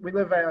place. We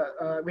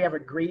have a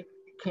great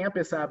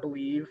campus, I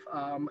believe.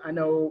 I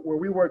know where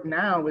we work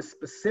now is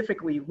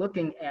specifically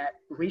looking at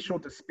racial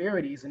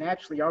disparities, and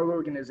actually our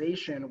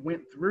organization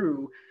went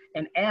through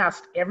and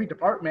asked every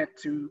department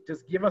to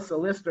just give us a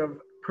list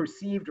of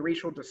perceived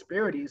racial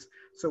disparities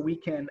so we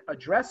can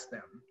address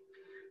them.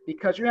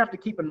 Because you have to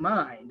keep in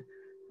mind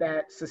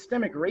that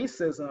systemic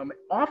racism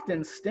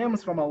often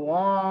stems from a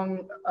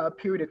long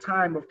period of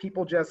time of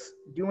people just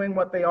doing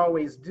what they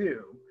always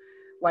do.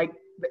 Like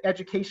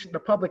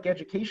the public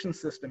education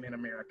system in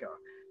America.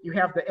 You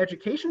have the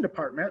education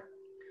department,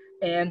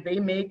 and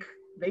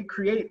they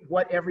create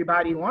what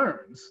everybody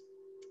learns.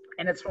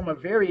 And it's from a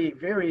very,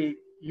 very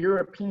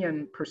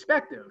European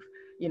perspective.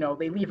 You know,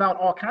 they leave out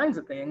all kinds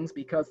of things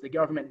because the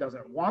government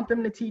doesn't want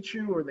them to teach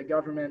you, or the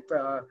government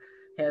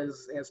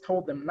has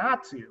told them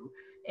not to.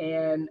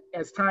 And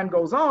as time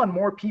goes on,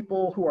 more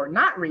people who are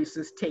not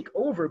racist take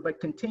over, but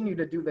continue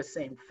to do the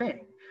same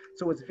thing.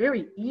 So it's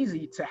very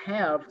easy to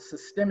have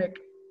systemic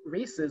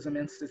racism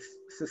and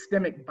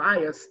systemic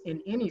bias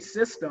in any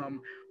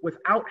system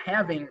without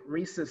having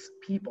racist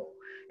people.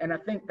 And I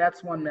think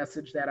that's one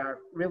message that I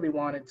really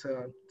wanted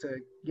to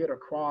get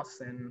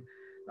across, and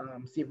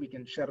see if we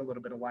can shed a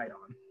little bit of light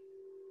on.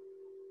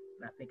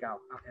 And I think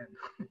I'll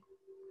end.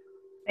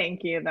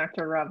 Thank you,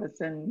 Dr.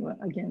 Robinson.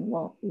 Again,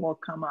 we'll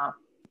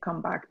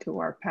come back to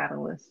our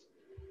panelists.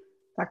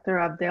 Dr.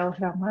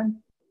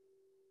 Abdel-Rahman.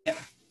 Yeah,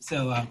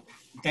 so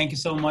thank you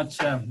so much,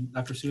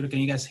 Dr. Suda. Can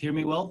you guys hear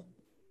me well?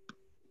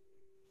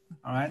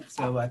 All right,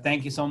 so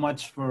thank you so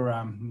much for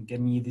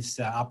giving me this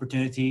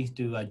opportunity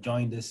to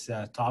join this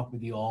talk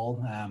with you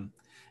all.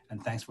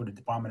 And thanks for the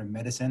Department of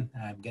Medicine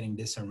getting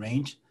this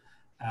arranged.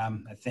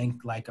 I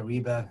think, like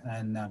Areeba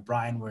and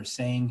Brian were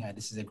saying,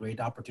 this is a great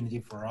opportunity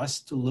for us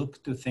to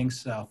look to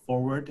things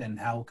forward, and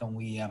how can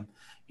we,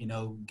 you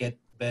know, get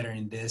better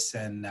in this.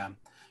 And,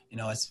 you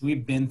know, as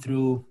we've been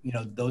through, you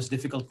know, those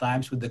difficult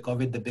times with the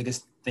COVID, the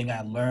biggest thing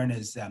I learned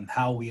is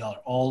how we are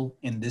all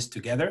in this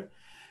together.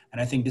 And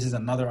I think this is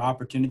another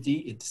opportunity.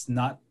 It's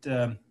not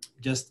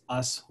just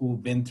us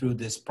who've been through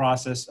this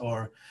process,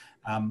 or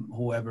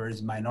whoever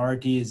is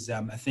minorities.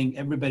 I think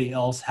everybody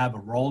else have a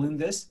role in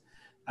this.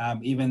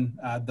 Even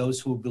those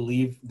who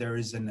believe there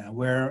is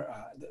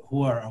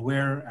who are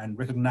aware and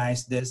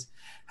recognize this,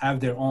 have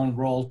their own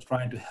role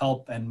trying to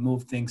help and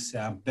move things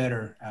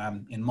better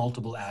in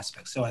multiple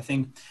aspects. So I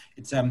think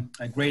it's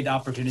a great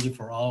opportunity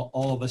for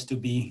all of us to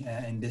be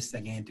in this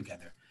again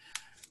together.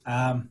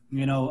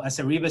 You know, as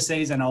Areeba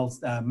says, and I'll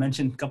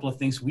mention a couple of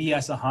things, we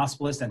as a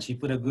hospitalist, and she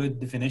put a good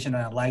definition,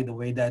 and I like the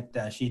way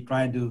that she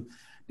tried to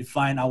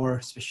define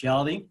our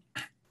specialty.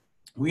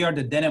 We are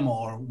the dynamo,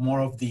 or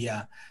more of the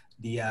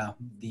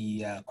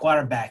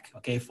quarterback,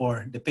 okay,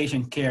 for the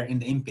patient care in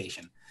the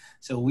inpatient.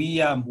 So we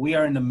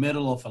are in the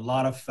middle of a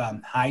lot of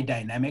high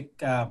dynamic,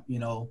 you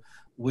know,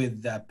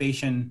 with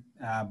patient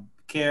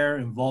care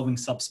involving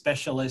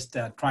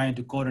subspecialists, trying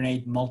to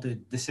coordinate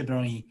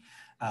multidisciplinary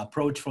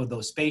approach for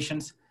those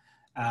patients.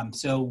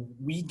 So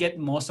we get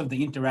most of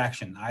the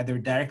interaction either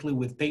directly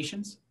with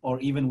patients or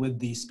even with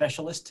the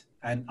specialist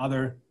and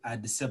other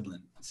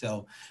discipline.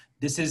 So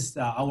this is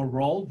our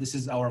role. This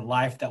is our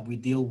life that we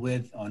deal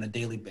with on a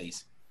daily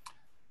basis.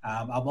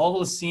 I've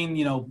always seen,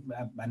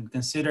 and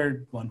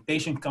considered when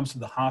patient comes to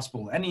the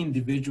hospital, any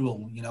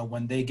individual,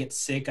 when they get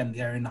sick and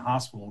they're in the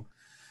hospital,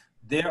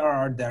 they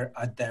are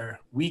at their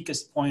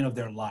weakest point of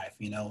their life,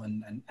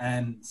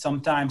 and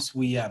sometimes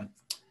we,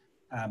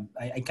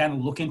 I kind of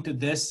look into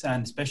this,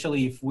 and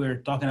especially if we're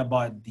talking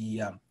about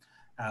the,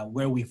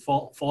 where we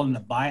fall in a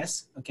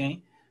bias,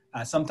 okay?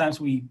 Sometimes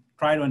we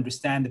try to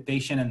understand the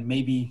patient and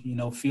maybe,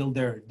 feel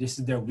this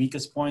is their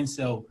weakest point.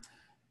 So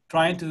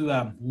trying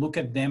to look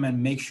at them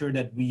and make sure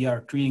that we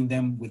are treating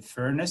them with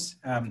fairness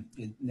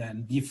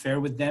and be fair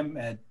with them,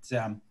 it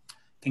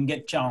can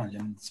get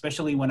challenging,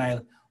 especially when I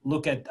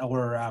look at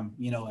our,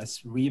 as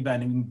Areeba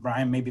and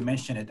Brian maybe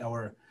mentioned it,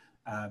 our,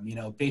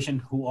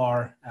 patient who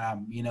are,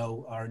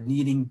 are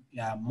needing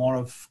more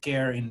of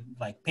care in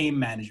like pain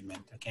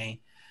management, okay?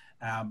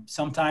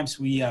 Sometimes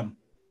we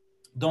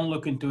don't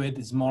look into it.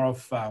 It's more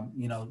of,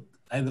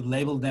 I would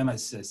label them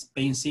as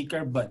pain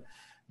seeker, but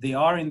they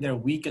are in their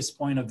weakest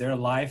point of their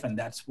life, and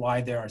that's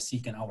why they are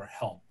seeking our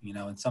help,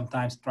 and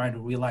sometimes trying to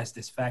realize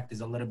this fact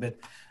is a little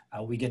bit,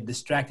 we get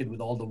distracted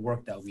with all the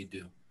work that we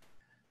do.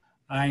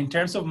 In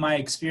terms of my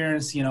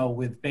experience,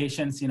 with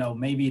patients,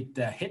 maybe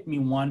it hit me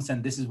once,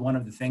 and this is one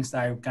of the things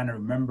that I kind of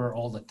remember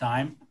all the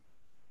time,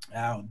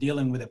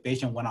 dealing with a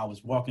patient when I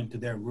was walking to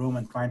their room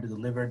and trying to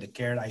deliver the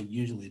care I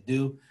usually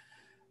do.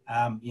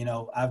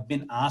 I've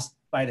been asked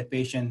by the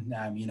patient,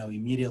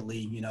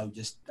 immediately,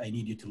 just, I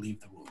need you to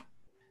leave the room.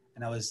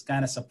 And I was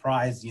kind of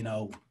surprised,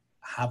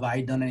 have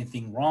I done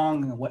anything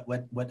wrong?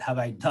 What have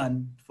I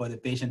done for the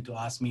patient to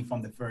ask me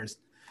from the first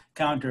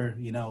counter,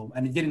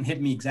 and it didn't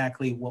hit me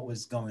exactly what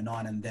was going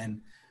on. And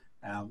then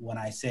when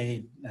I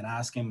say and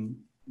ask him,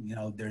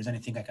 if there's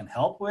anything I can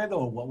help with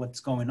or what's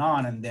going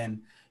on, and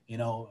then,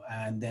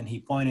 and then he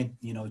pointed,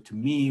 to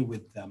me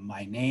with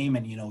my name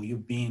and,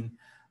 you've been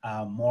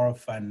more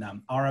of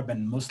an Arab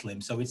and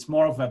Muslim. So it's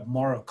more of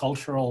a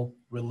cultural,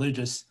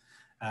 religious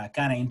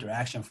kind of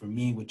interaction for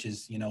me, which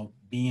is,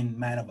 being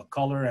man of a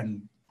color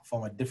and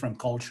from a different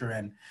culture,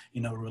 and,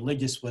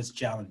 religious was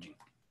challenging.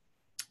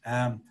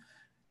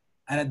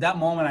 And at that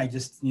moment, I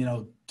just,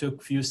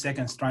 took a few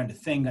seconds trying to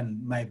think.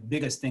 And my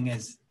biggest thing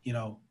is,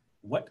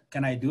 what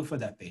can I do for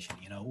that patient?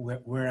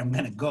 Where I'm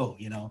going to go,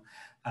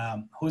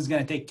 who's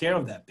going to take care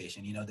of that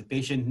patient? The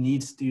patient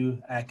needs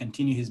to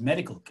continue his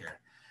medical care.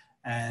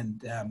 And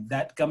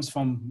that comes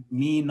from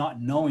me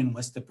not knowing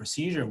what's the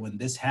procedure when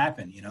this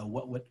happened,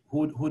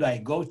 who do I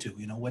go to,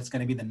 what's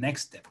going to be the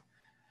next step.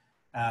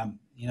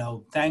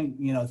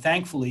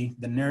 Thankfully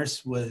the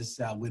nurse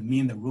was with me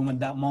in the room at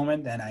that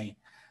moment. And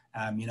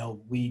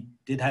we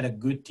had a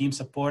good team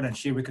support, and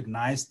she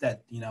recognized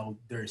that,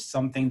 there's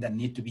something that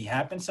needs to be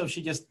happened. So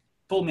she just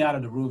pulled me out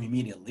of the room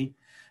immediately,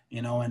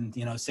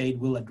 and, said,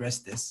 we'll address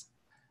this.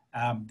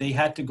 They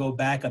had to go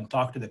back and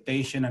talk to the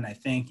patient. And I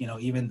think,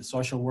 even the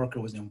social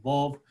worker was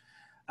involved.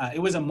 It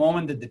was a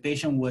moment that the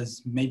patient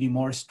was maybe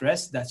more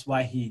stressed. That's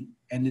why he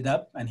ended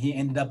up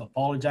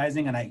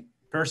apologizing. And I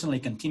personally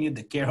continued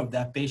the care of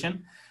that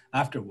patient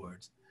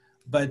afterwards.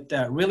 But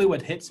really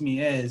what hits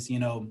me is,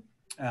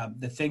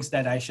 the things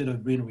that I should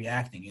have been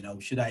reacting,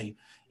 should I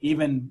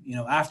even,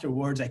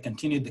 afterwards, I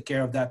continued the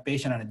care of that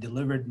patient, and I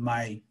delivered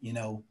my,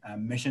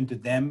 mission to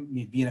them,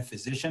 me being a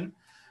physician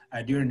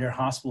during their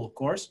hospital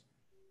course.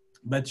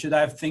 But should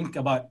I think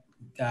about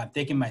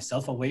taking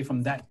myself away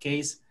from that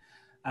case?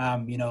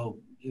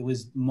 It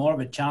was more of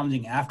a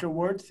challenging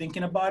afterward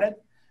thinking about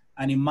it.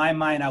 And in my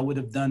mind, I would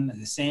have done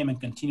the same and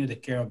continued the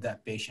care of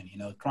that patient,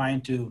 trying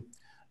to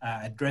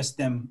address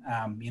them,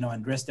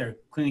 address their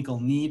clinical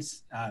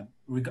needs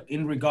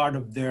in regard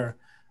of their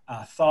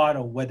thought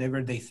or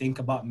whatever they think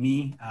about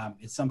me.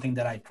 It's something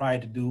that I try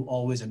to do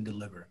always and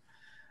deliver.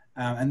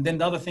 And then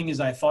the other thing is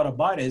I thought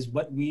about is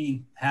what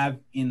we have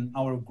in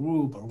our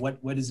group, or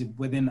what is it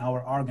within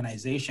our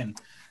organization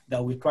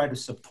that we try to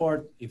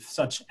support if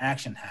such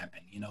action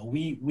happen.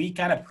 We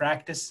kind of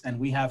practice, and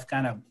we have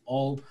kind of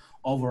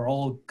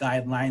overall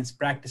guidelines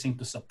practicing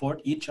to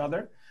support each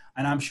other.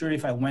 And I'm sure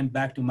if I went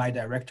back to my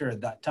director at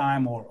that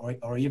time,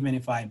 or even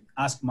if I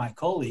asked my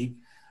colleague,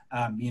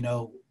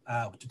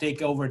 to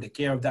take over the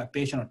care of that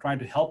patient or try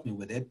to help me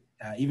with it,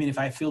 even if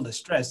I feel the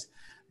stress,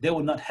 they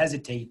would not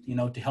hesitate,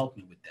 to help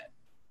me with that.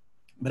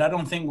 But I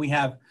don't think we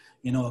have,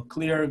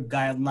 clear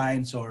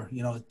guidelines or,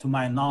 to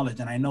my knowledge,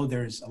 and I know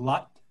there's a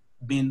lot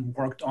being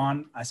worked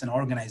on as an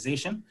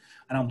organization,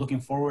 and I'm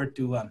looking forward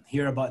to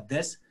hear about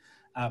this.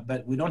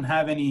 But we don't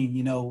have any,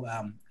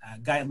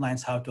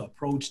 guidelines how to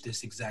approach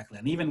this exactly.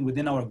 And even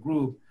within our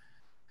group,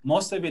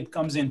 most of it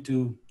comes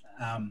into,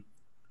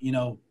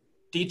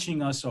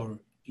 teaching us or,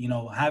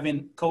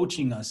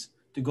 coaching us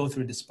to go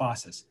through this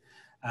process.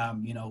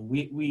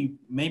 We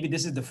maybe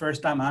this is the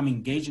first time I'm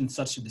engaged in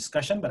such a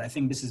discussion, but I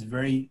think this is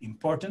very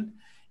important,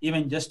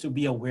 even just to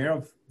be aware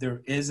of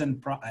there is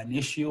an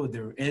issue,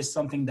 there is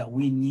something that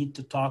we need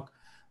to talk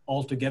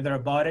all together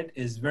about. It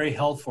is very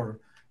helpful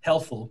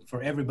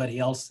for everybody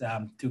else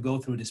to go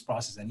through this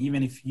process. And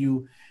even if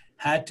you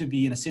had to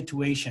be in a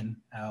situation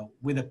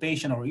with a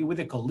patient or with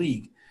a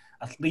colleague,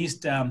 at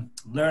least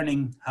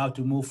learning how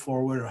to move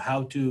forward or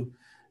how to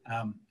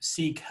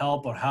seek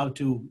help, or how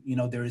to,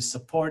 there is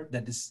support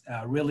that is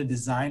really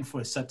designed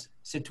for such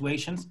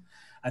situations,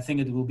 I think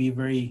it will be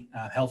very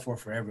helpful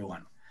for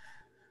everyone.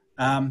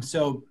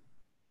 So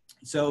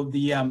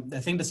I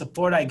think the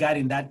support I got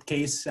in that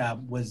case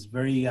was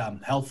very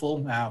helpful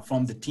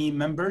from the team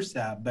members,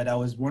 but I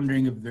was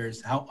wondering if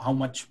there's how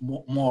much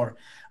more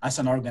as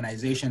an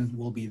organization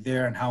will be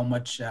there, and how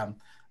much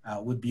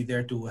would be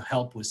there to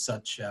help with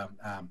such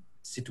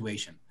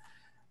situation.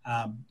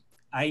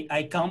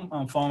 I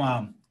come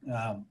from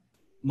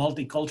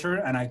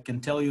multicultural, and I can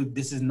tell you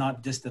this is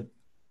not just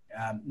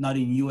not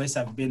in US.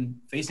 I've been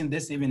facing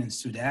this even in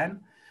Sudan.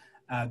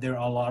 There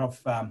are a lot of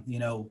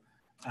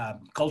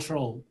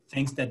cultural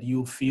things that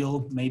you feel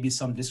maybe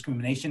some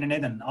discrimination in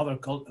it, and other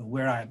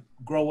where I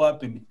grow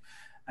up in,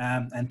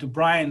 and to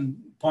Brian's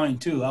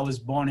point too, I was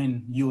born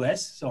in US,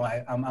 so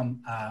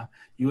I'm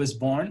US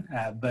born,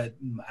 but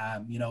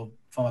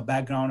from a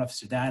background of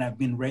Sudan, I've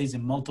been raised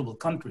in multiple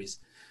countries.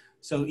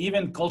 So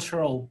even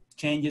cultural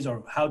changes,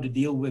 or how to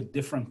deal with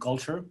different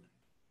culture,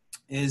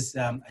 is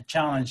a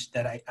challenge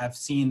that I've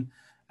seen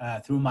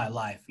through my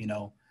life,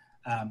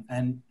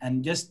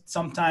 and just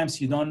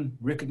sometimes you don't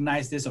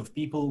recognize this, of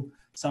people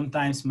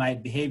sometimes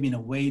might behave in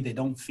a way they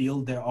don't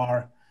feel they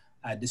are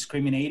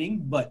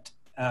discriminating, but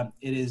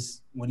it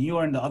is when you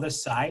are on the other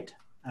side,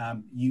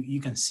 you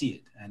can see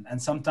it.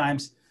 And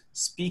sometimes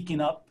speaking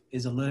up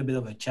is a little bit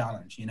of a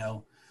challenge,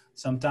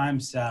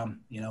 Sometimes,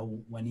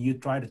 when you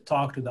try to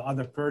talk to the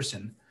other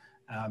person,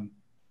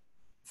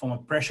 from a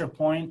pressure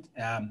point,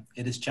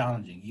 it is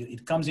challenging.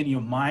 It comes in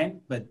your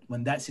mind, but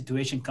when that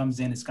situation comes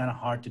in, it's kind of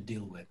hard to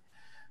deal with.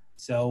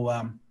 So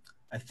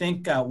I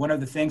think one of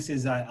the things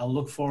is I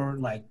look for,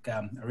 like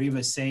Areeba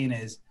is saying,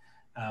 is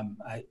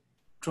I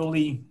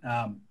truly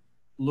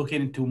look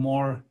into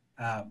more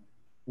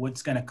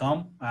what's going to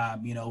come,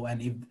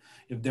 and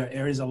if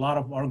there is a lot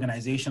of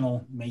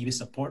organizational maybe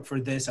support for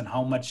this, and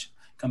how much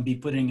can be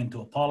putting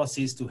into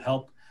policies to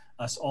help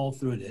us all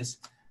through this,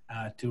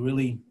 to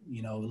really,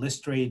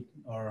 illustrate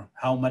or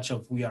how much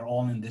of we are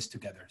all in this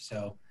together.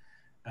 So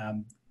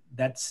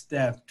that's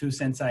the 2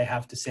 cents I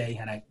have to say,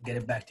 and I get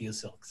it back to you,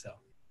 Silk. So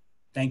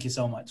thank you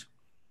so much.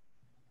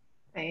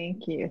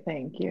 Thank you,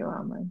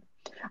 Ahmed.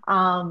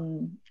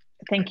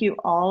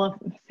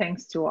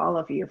 Thanks to all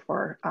of you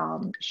for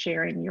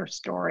sharing your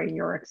story,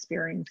 your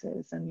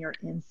experiences, and your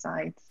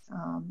insights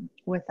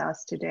with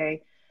us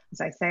today. As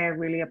I say, I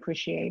really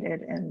appreciate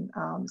it, and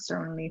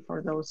certainly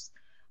for those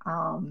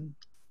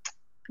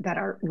that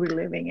are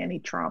reliving any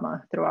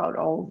trauma throughout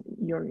all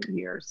your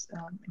years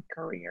in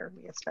career,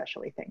 we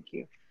especially thank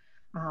you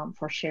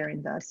for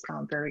sharing this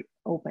very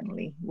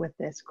openly with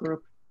this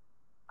group.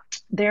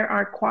 There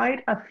are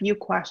quite a few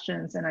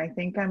questions, and I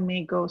think I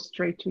may go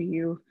straight to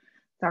you,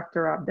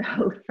 Dr.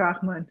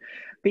 Abdel-Rahman,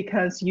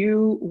 because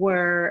you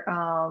were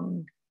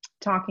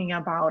talking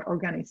about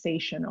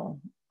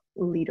organizational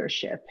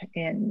leadership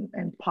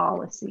and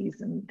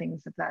policies and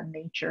things of that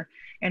nature.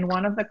 And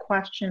one of the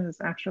questions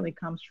actually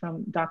comes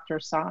from Dr.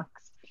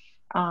 Sachs.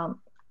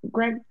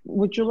 Greg,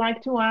 would you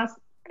like to ask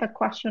the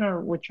question,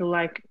 or would you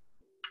like,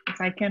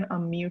 if I can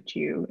unmute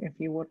you if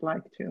you would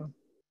like to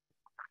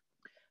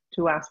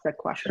ask the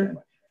question?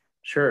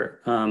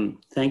 Sure.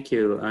 Thank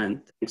you,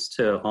 and thanks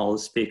to all the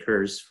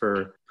speakers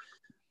for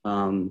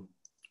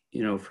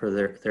for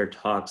their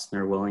talks and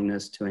their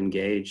willingness to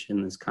engage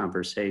in this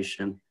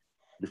conversation,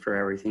 and for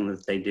everything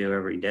that they do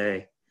every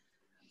day.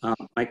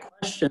 My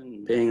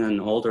question, being an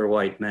older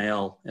white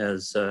male,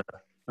 as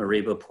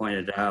Areeba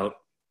pointed out,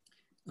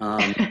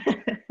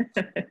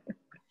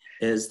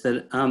 is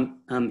that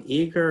I'm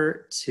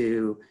eager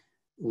to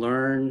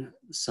learn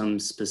some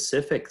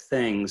specific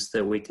things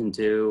that we can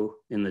do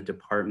in the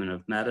Department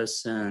of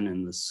Medicine,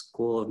 in the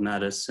School of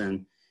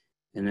Medicine,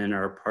 and in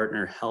our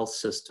partner health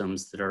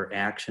systems that are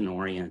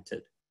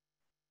action-oriented.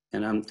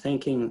 And I'm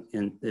thinking,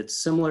 it's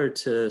similar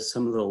to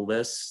some of the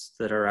lists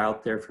that are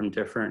out there from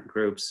different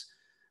groups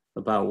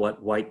about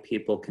what white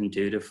people can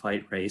do to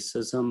fight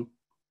racism.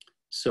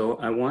 So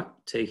I want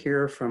to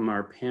hear from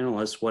our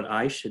panelists what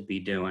I should be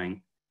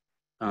doing,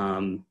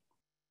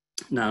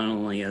 not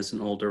only as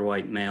an older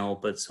white male,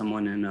 but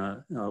someone in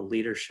a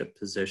leadership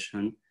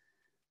position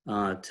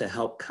to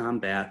help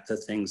combat the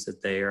things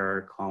that they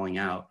are calling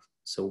out.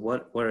 So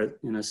what are,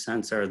 in a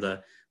sense, are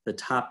the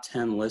top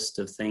 10 list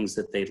of things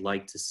that they'd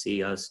like to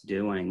see us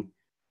doing,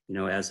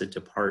 as a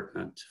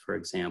department, for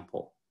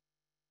example.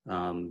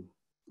 And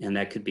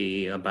that could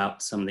be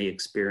about some of the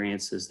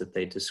experiences that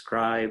they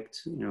described,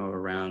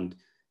 around,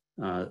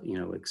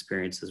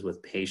 experiences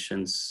with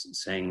patients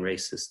saying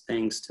racist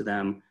things to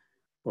them,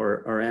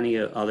 or any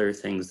other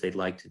things they'd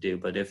like to do.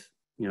 But if,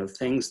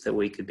 things that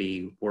we could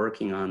be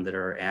working on that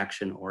are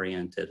action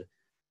oriented,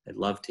 I'd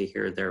love to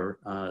hear their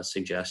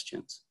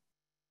suggestions.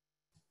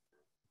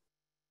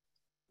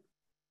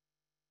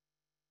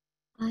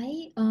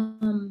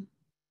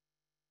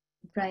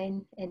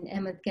 Brian and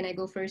Ahmed, can I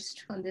go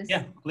first on this?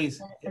 Yeah,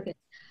 please. Okay.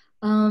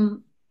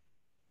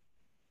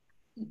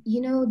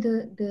 you know,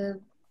 the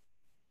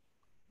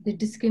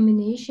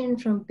discrimination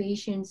from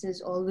patients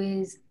is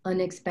always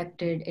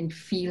unexpected and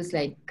feels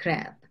like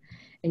crap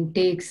and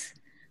takes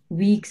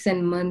weeks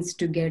and months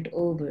to get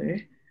over.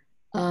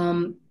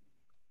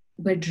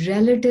 But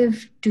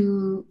relative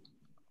to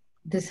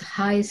this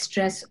high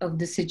stress of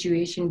the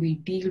situation we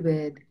deal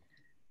with,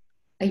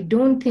 I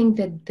don't think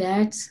that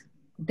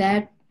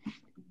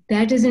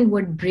isn't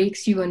what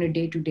breaks you on a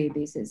day-to-day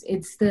basis.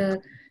 It's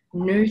the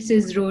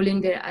nurses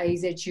rolling their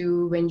eyes at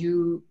you when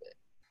you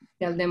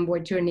tell them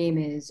what your name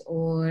is,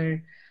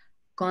 or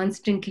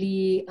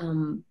constantly,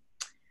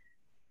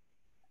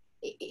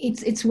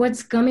 it's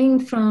what's coming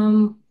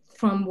from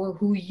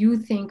who you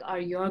think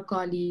are your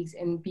colleagues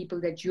and people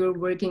that you're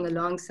working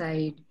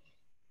alongside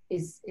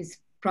is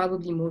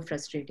probably more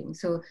frustrating.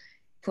 So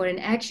for an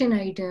action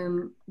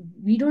item,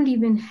 we don't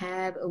even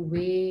have a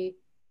way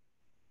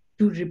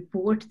to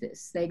report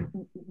this. Like,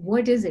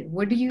 what is it?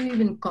 What do you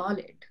even call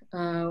it?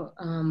 Who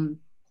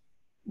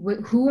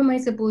am I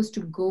supposed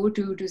to go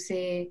to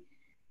say,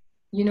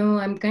 you know,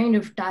 I'm kind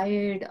of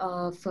tired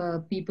of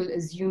people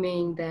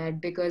assuming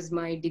that because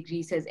my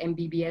degree says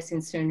MBBS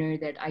in Cerner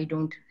that I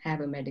don't have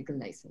a medical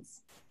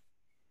license.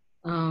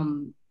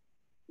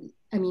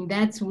 I mean,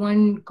 that's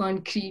one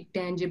concrete,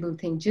 tangible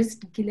thing.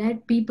 Just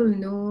let people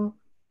know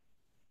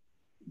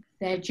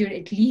that you're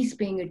at least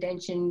paying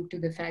attention to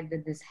the fact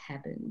that this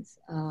happens.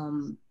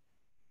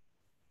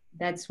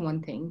 That's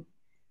one thing.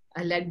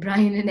 I'll let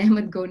Brian and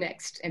Ahmed go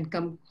next,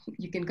 and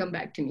you can come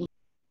back to me.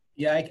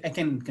 Yeah, I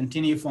can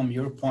continue from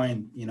your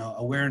point, you know,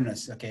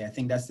 awareness. Okay, I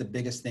think that's the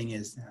biggest thing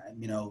is,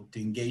 you know,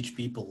 to engage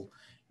people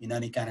in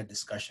any kind of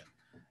discussion.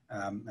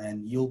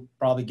 And you'll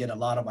probably get a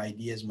lot of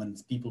ideas when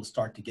people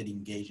start to get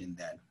engaged in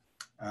that.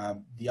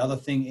 The other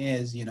thing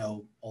is, you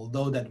know,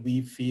 although that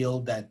we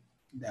feel that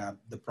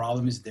the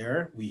problem is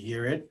there, we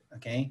hear it,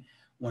 okay?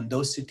 When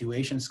those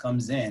situations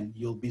comes in,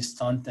 you'll be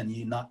stunned and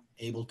you're not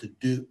able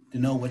to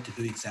know what to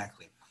do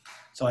exactly.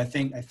 So I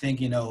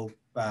think, you know,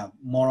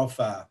 more of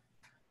a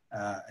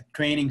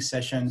training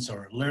sessions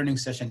or learning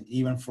session,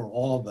 even for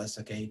all of us,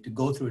 okay, to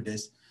go through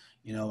this,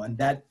 you know, and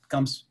that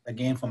comes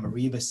again from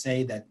Areeba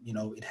say that, you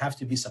know, it has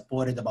to be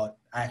supported about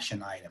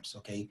action items,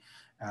 okay?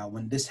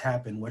 When this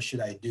happened, what should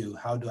I do?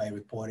 How do I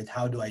report it?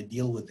 How do I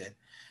deal with it?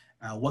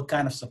 What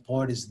kind of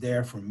support is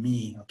there for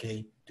me,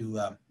 okay,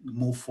 to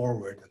move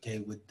forward, okay,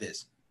 with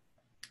this?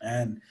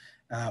 And,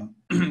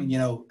 you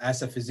know,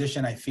 as a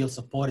physician, I feel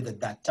supported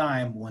at that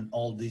time when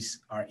all these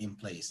are in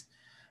place.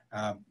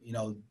 You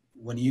know,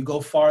 when you go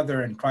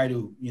farther and try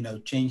to, you know,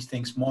 change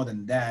things more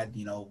than that,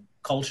 you know,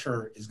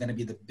 culture is going to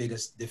be the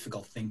biggest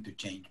difficult thing to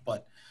change.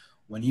 But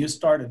when you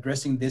start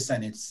addressing this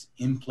and it's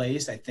in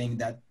place, I think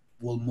that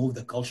will move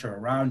the culture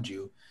around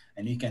you,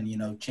 and you can, you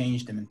know,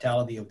 change the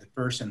mentality of the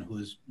person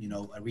who's, you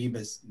know,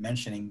 Areeba's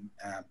mentioning,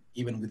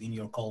 even within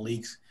your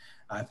colleagues,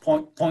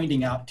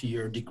 pointing out to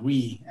your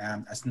degree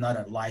as not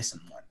a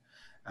licensed one.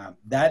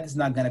 That is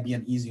not going to be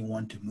an easy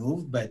one to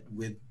move, but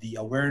with the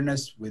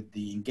awareness, with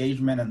the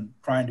engagement and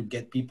trying to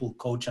get people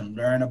coach and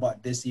learn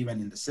about this even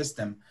in the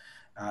system,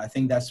 I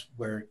think that's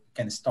where it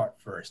can start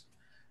first.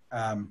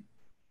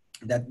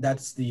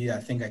 That's the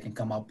thing I can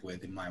come up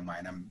with in my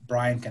mind.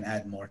 Brian can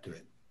add more to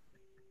it.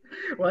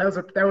 Well,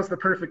 that was the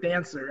perfect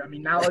answer. I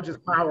mean, knowledge is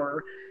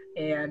power,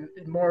 and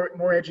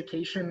more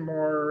education,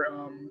 more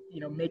you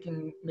know,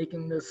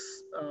 making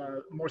this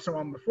more so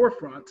on the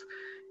forefront,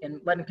 and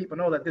letting people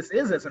know that this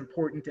is as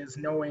important as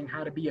knowing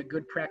how to be a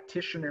good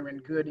practitioner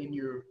and good in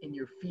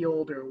your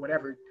field or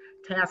whatever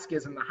task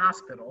is in the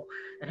hospital.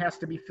 It has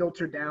to be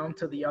filtered down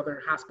to the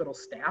other hospital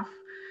staff.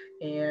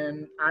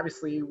 And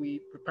obviously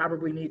we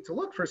probably need to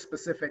look for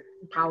specific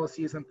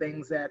policies and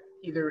things that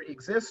either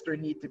exist or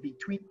need to be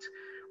tweaked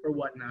or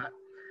whatnot.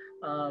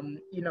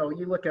 You know,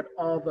 you look at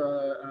all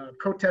the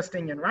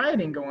protesting and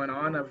rioting going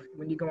on.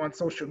 When you go on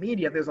social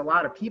media, there's a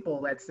lot of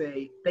people that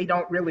say they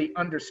don't really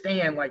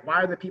understand, like,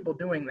 why are the people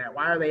doing that?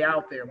 Why are they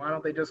out there? Why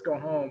don't they just go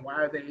home? Why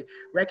are they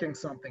wrecking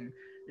something?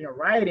 You know,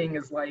 rioting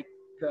is like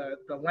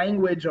the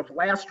language of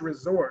last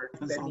resort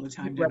that all the needs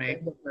time to keep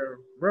up with their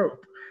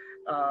rope.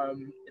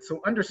 So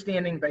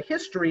understanding the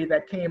history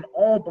that came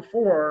all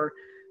before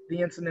the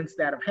incidents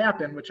that have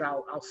happened, which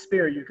I'll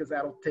spare you because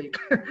that'll take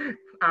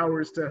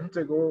hours to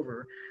go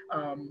over.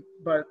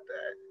 But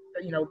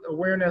you know,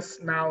 awareness,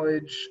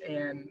 knowledge,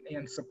 and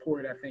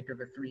support, I think, are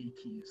the three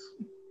keys.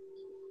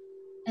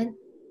 And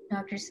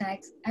Dr.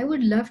 Sachs, I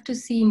would love to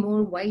see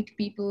more white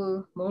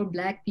people, more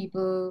Black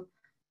people,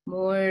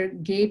 more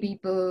gay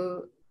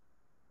people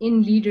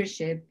in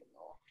leadership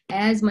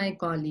as my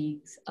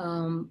colleagues.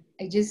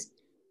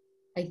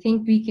 I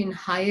think we can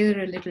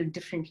hire a little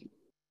differently.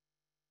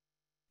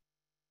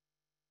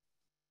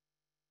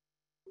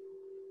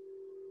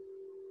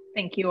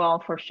 Thank you all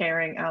for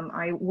sharing.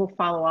 I will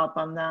follow up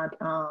on that,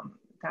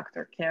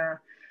 Dr. Kara.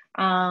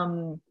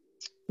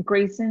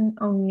 Grayson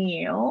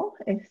O'Neill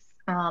is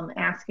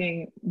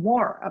asking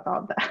more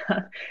about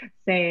that,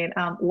 saying,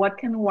 what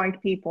can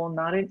white people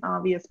not in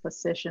obvious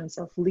positions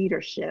of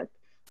leadership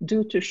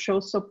do to show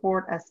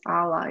support as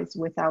allies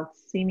without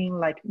seeming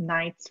like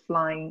knights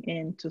flying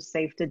in to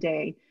save the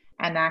day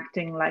and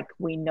acting like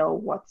we know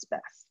what's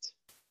best?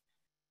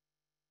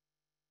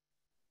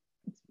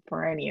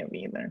 For any of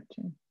you there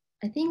too.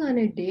 I think on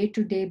a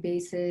day-to-day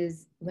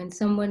basis, when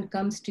someone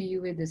comes to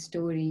you with a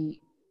story,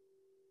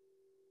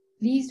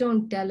 please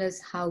don't tell us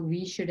how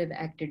we should have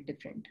acted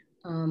different.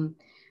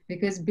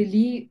 Because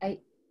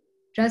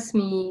trust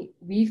me,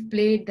 we've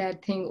played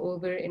that thing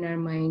over in our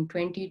mind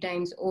 20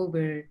 times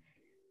over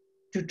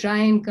to try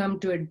and come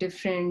to a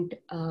different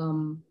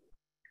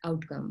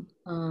outcome.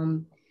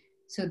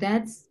 So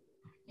that's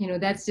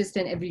just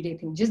an everyday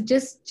thing.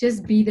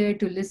 Just be there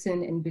to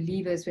listen and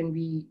believe us when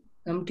we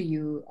come to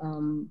you.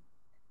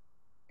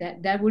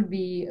 That would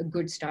be a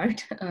good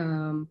start.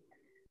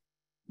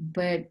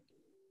 But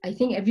I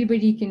think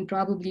everybody can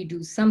probably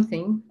do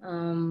something.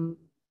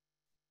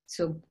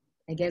 So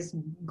I guess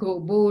go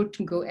vote,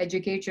 go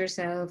educate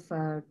yourself,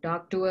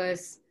 talk to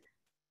us.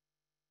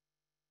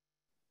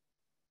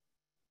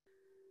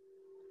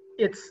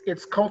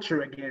 It's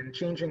culture again.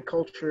 Changing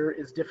culture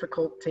is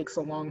difficult, takes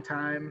a long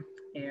time,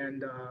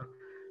 and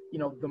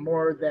the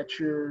more that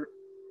you're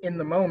in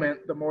the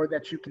moment, the more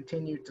that you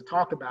continue to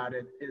talk about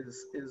it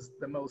is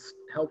the most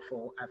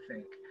helpful, I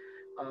think.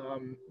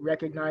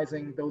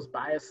 Recognizing those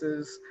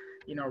biases,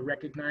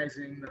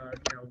 recognizing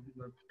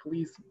the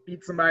police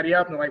beat somebody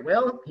up and they're like,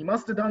 well, he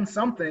must have done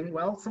something.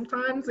 Well,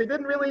 sometimes they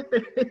didn't really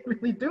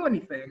do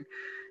anything.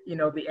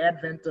 The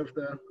advent of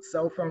the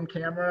cell phone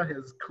camera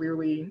has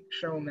clearly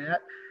shown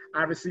that.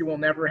 Obviously, we'll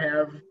never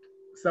have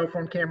cell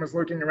phone cameras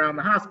lurking around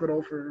the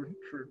hospital for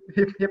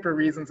HIPAA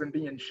reasons and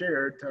being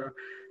shared to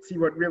see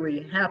what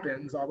really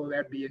happens, although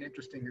that'd be an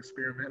interesting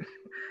experiment.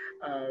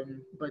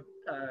 But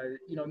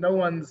no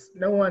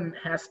one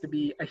has to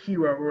be a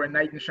hero or a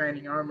knight in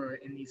shining armor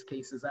in these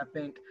cases. I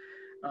think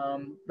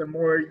the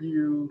more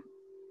you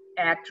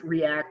act,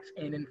 react,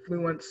 and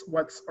influence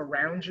what's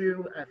around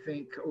you, I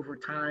think over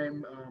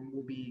time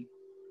will be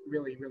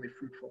really, really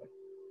fruitful.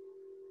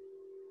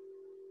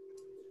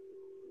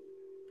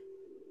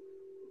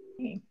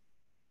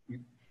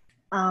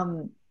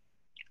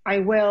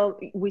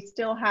 We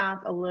still have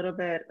a little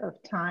bit of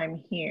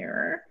time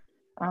here.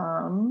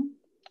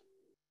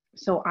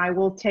 So I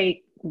will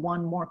take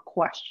one more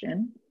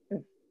question,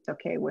 if it's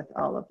okay with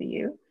all of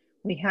you.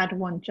 We had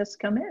one just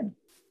come in.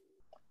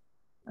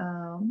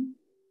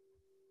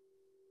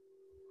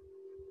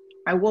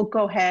 I will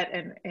go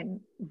ahead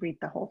and read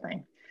the whole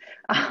thing.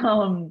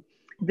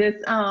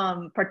 This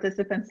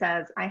participant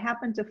says, I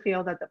happen to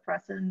feel that the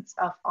presence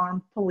of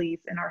armed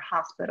police in our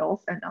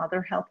hospitals and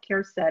other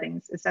healthcare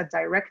settings is a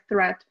direct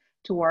threat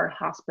to our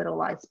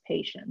hospitalized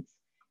patients.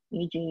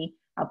 E.g.,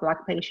 a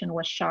Black patient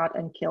was shot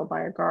and killed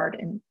by a guard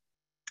in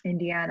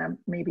Indiana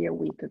maybe a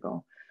week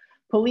ago.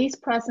 Police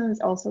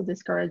presence also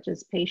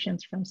discourages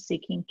patients from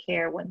seeking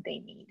care when they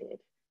need it.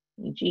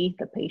 E.g.,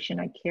 the patient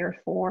I care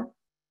for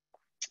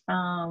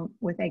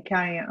with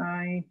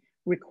AKI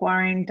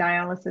requiring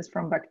dialysis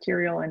from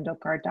bacterial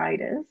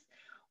endocarditis.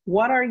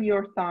 What are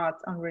your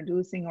thoughts on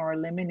reducing or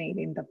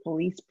eliminating the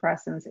police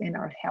presence in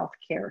our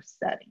healthcare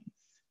settings?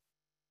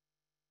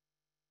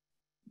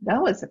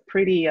 That was a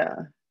pretty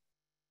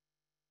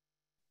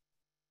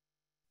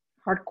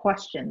hard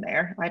question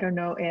there. I don't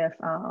know if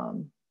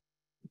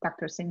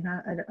Dr.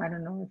 Sinha, I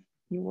don't know if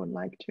you would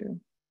like to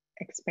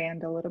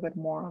expand a little bit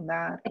more on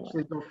that.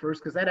 Actually go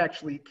first, because that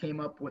actually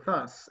came up with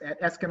us at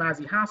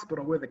Eskenazi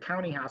Hospital. We're the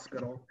county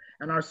hospital,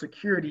 and our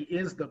security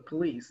is the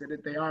police.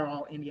 They are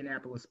all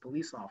Indianapolis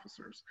police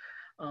officers.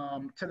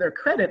 To their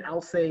credit, I'll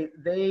say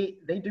they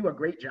do a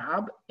great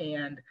job,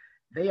 and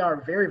they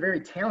are very, very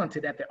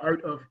talented at the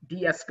art of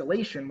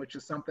de-escalation, which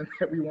is something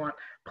that we want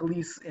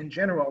police in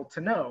general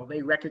to know.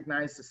 They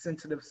recognize the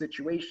sensitive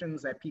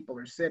situations that people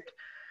are sick.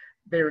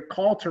 They're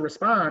called to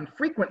respond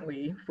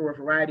frequently for a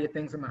variety of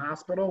things in the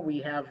hospital. We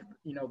have,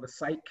 the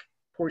psych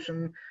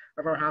portion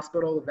of our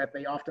hospital that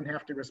they often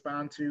have to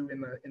respond to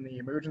in the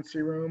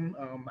emergency room.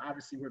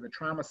 Obviously, we're the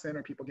trauma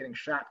center. People getting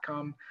shot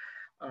come.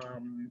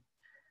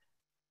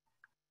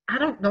 I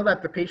don't know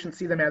that the patients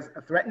see them as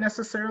a threat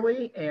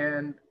necessarily,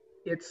 and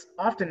it's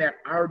often at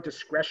our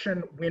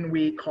discretion when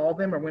we call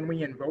them or when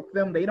we invoke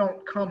them. They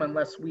don't come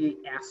unless we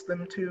ask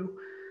them to.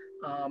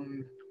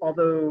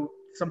 Although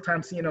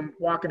sometimes seeing them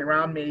walking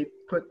around may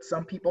put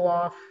some people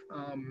off.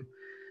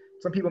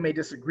 Some people may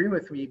disagree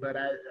with me, but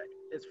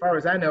as far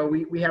as I know,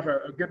 we have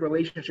a good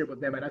relationship with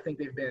them, and I think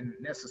they've been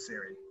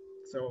necessary.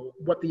 So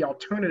what the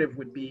alternative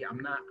would be, I'm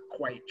not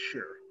quite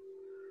sure.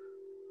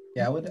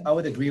 Yeah, I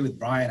would agree with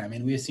Brian. I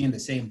mean, we're seeing the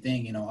same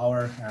thing.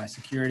 Our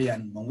security,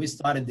 and when we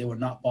started, they were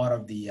not part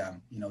of the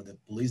the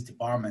police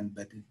department,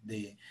 but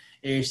the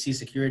AHC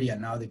security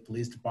and now the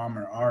police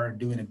department are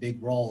doing a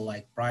big role,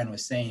 like Brian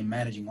was saying,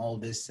 managing all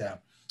this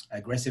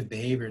aggressive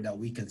behavior that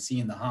we can see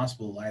in the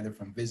hospital, either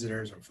from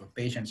visitors or from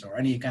patients or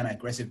any kind of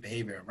aggressive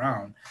behavior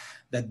around,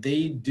 that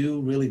they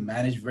do really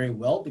manage very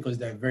well because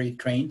they're very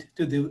trained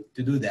to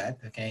do that.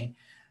 Okay,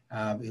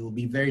 it will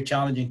be very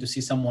challenging to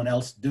see someone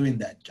else doing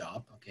that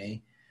job.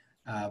 Okay.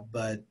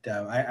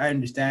 I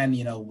understand,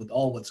 with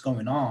all what's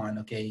going on,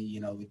 okay,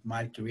 it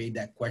might create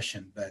that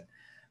question, but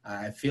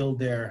I feel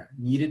they're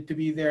needed to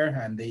be there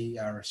and they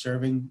are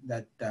serving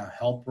that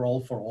help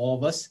role for all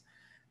of us.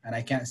 And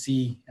I can't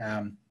see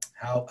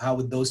how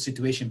would those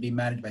situations be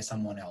managed by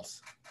someone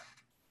else.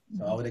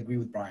 So I would agree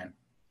with Brian.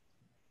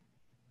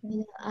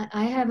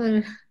 I have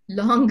a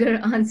longer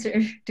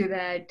answer to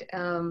that.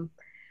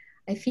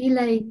 I feel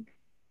like,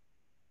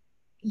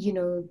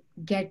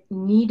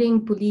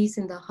 needing police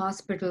in the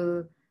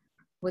hospital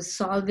was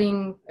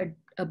solving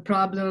a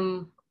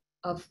problem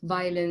of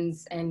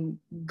violence and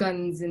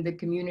guns in the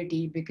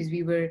community, because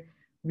we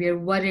are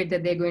worried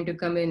that they're going to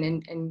come in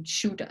and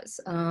shoot us.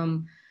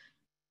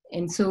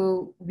 And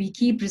so we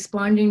keep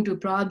responding to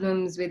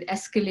problems with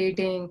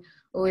escalating.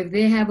 Oh, if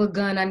they have a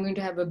gun, I'm going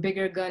to have a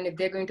bigger gun. If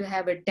they're going to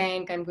have a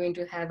tank, I'm going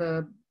to have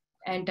a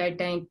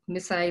anti-tank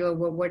missile or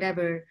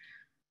whatever.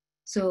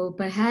 So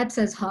perhaps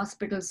as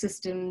hospital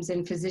systems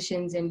and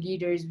physicians and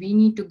leaders, we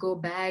need to go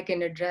back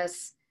and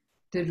address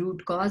the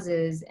root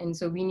causes. And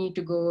so we need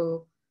to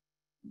go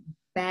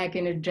back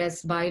and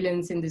address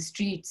violence in the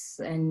streets.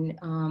 And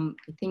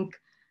I think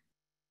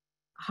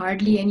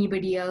hardly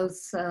anybody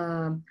else,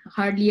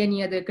 hardly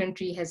any other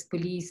country has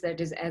police that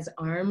is as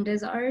armed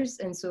as ours.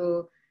 And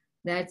so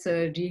that's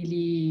a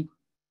really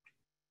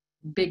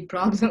big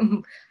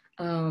problem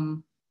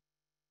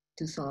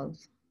to solve.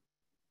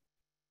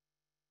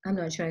 I'm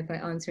not sure if I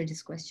answered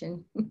this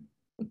question.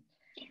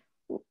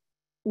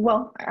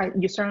 Well,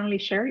 you certainly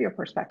share your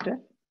perspective,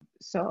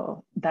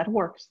 so that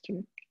works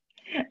too.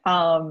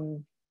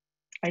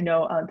 I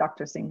know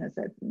Dr. Singh has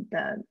said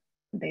that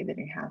they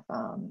didn't have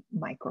a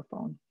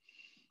microphone.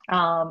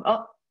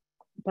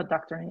 But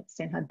Dr.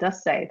 Sinha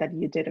does say that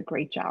you did a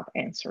great job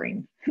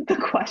answering the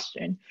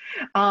question.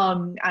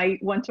 I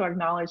want to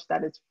acknowledge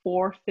that it's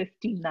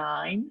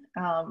 4:59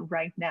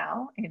 right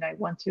now, and I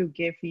want to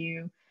give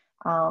you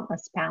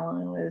as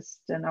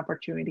panelists an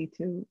opportunity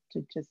to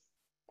just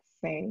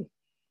say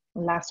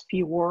last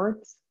few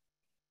words.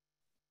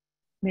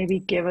 Maybe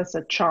give us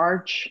a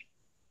charge.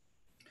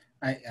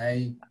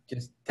 I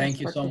just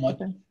thank you so much.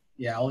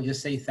 Yeah, I'll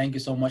just say thank you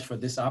so much for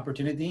this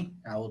opportunity.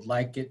 I would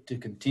like it to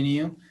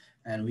continue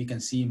and we can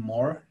see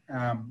more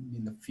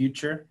in the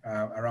future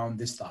around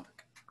this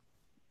topic.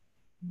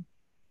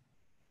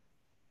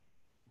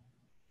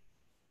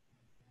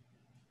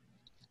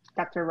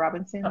 Dr.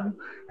 Robinson?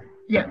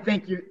 Yeah,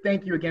 thank you.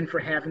 Thank you again for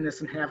having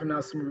this and having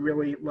us. We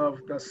really love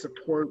the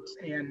support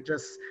and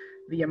just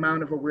the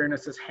amount of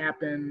awareness that's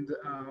happened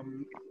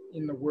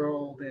in the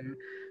world, and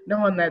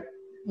knowing that,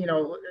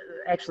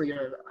 actually,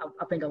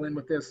 I think I'll end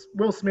with this.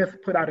 Will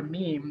Smith put out a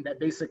meme that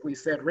basically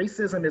said,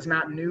 racism is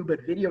not new,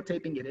 but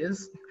videotaping it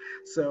is.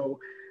 So,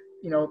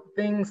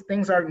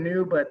 things aren't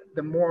new, but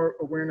the more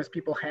awareness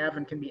people have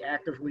and can be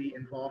actively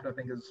involved, I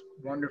think is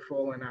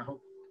wonderful. And I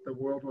hope the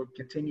world will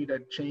continue to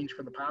change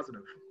for the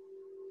positive.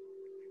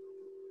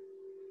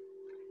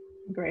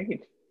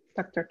 Great.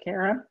 Dr.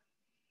 Kara?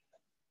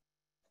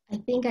 I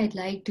think I'd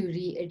like to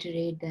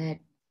reiterate that,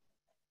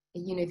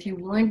 if you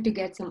want to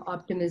get some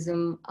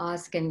optimism,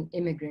 ask an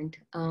immigrant.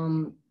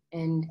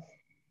 And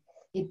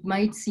it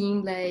might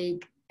seem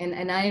like,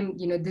 and I am,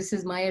 this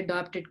is my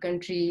adopted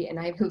country and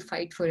I will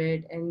fight for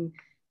it. And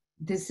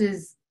this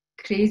is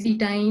crazy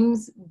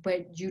times,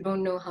 but you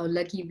don't know how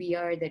lucky we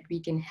are that we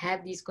can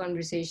have these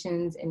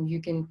conversations and you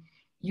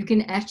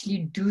can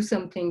actually do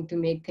something to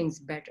make things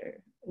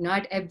better.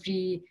 Not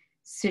every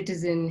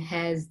citizen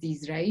has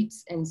these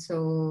rights. And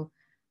so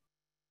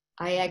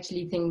I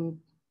actually think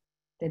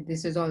that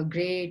this is all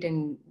great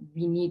and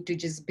we need to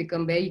just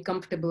become very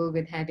comfortable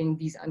with having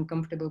these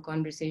uncomfortable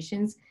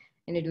conversations,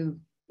 and it'll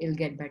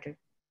get better.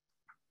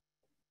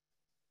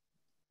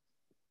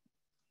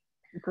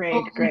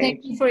 Great, great. Thank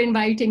you for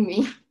inviting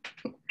me.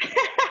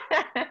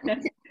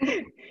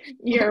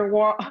 You're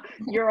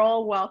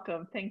all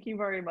welcome. Thank you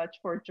very much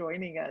for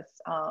joining us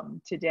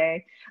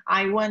today.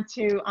 I want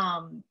to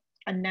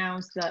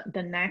announce that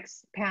the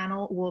next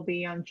panel will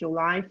be on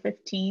July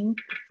 15th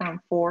from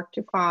 4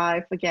 to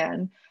 5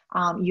 again.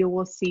 You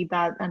will see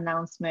that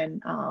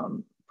announcement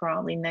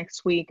probably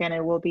next week, and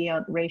it will be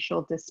on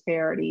racial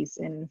disparities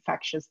in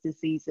infectious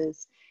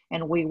diseases.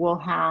 And we will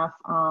have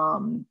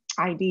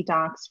ID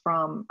docs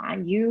from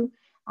IU,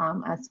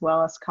 as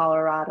well as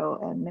Colorado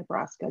and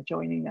Nebraska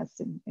joining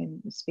us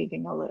in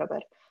speaking a little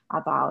bit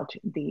about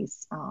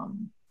these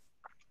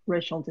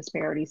racial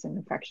disparities in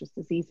infectious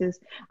diseases.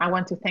 I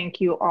want to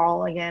thank you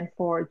all again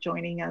for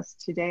joining us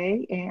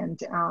today. And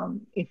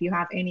if you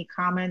have any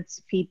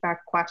comments,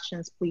 feedback,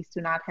 questions, please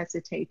do not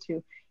hesitate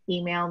to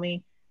email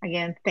me.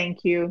 Again,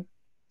 thank you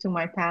to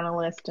my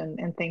panelists,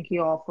 and thank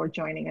you all for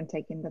joining and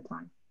taking the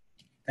time.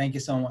 Thank you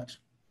so much.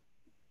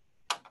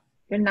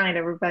 Good night,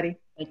 everybody.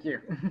 Thank you.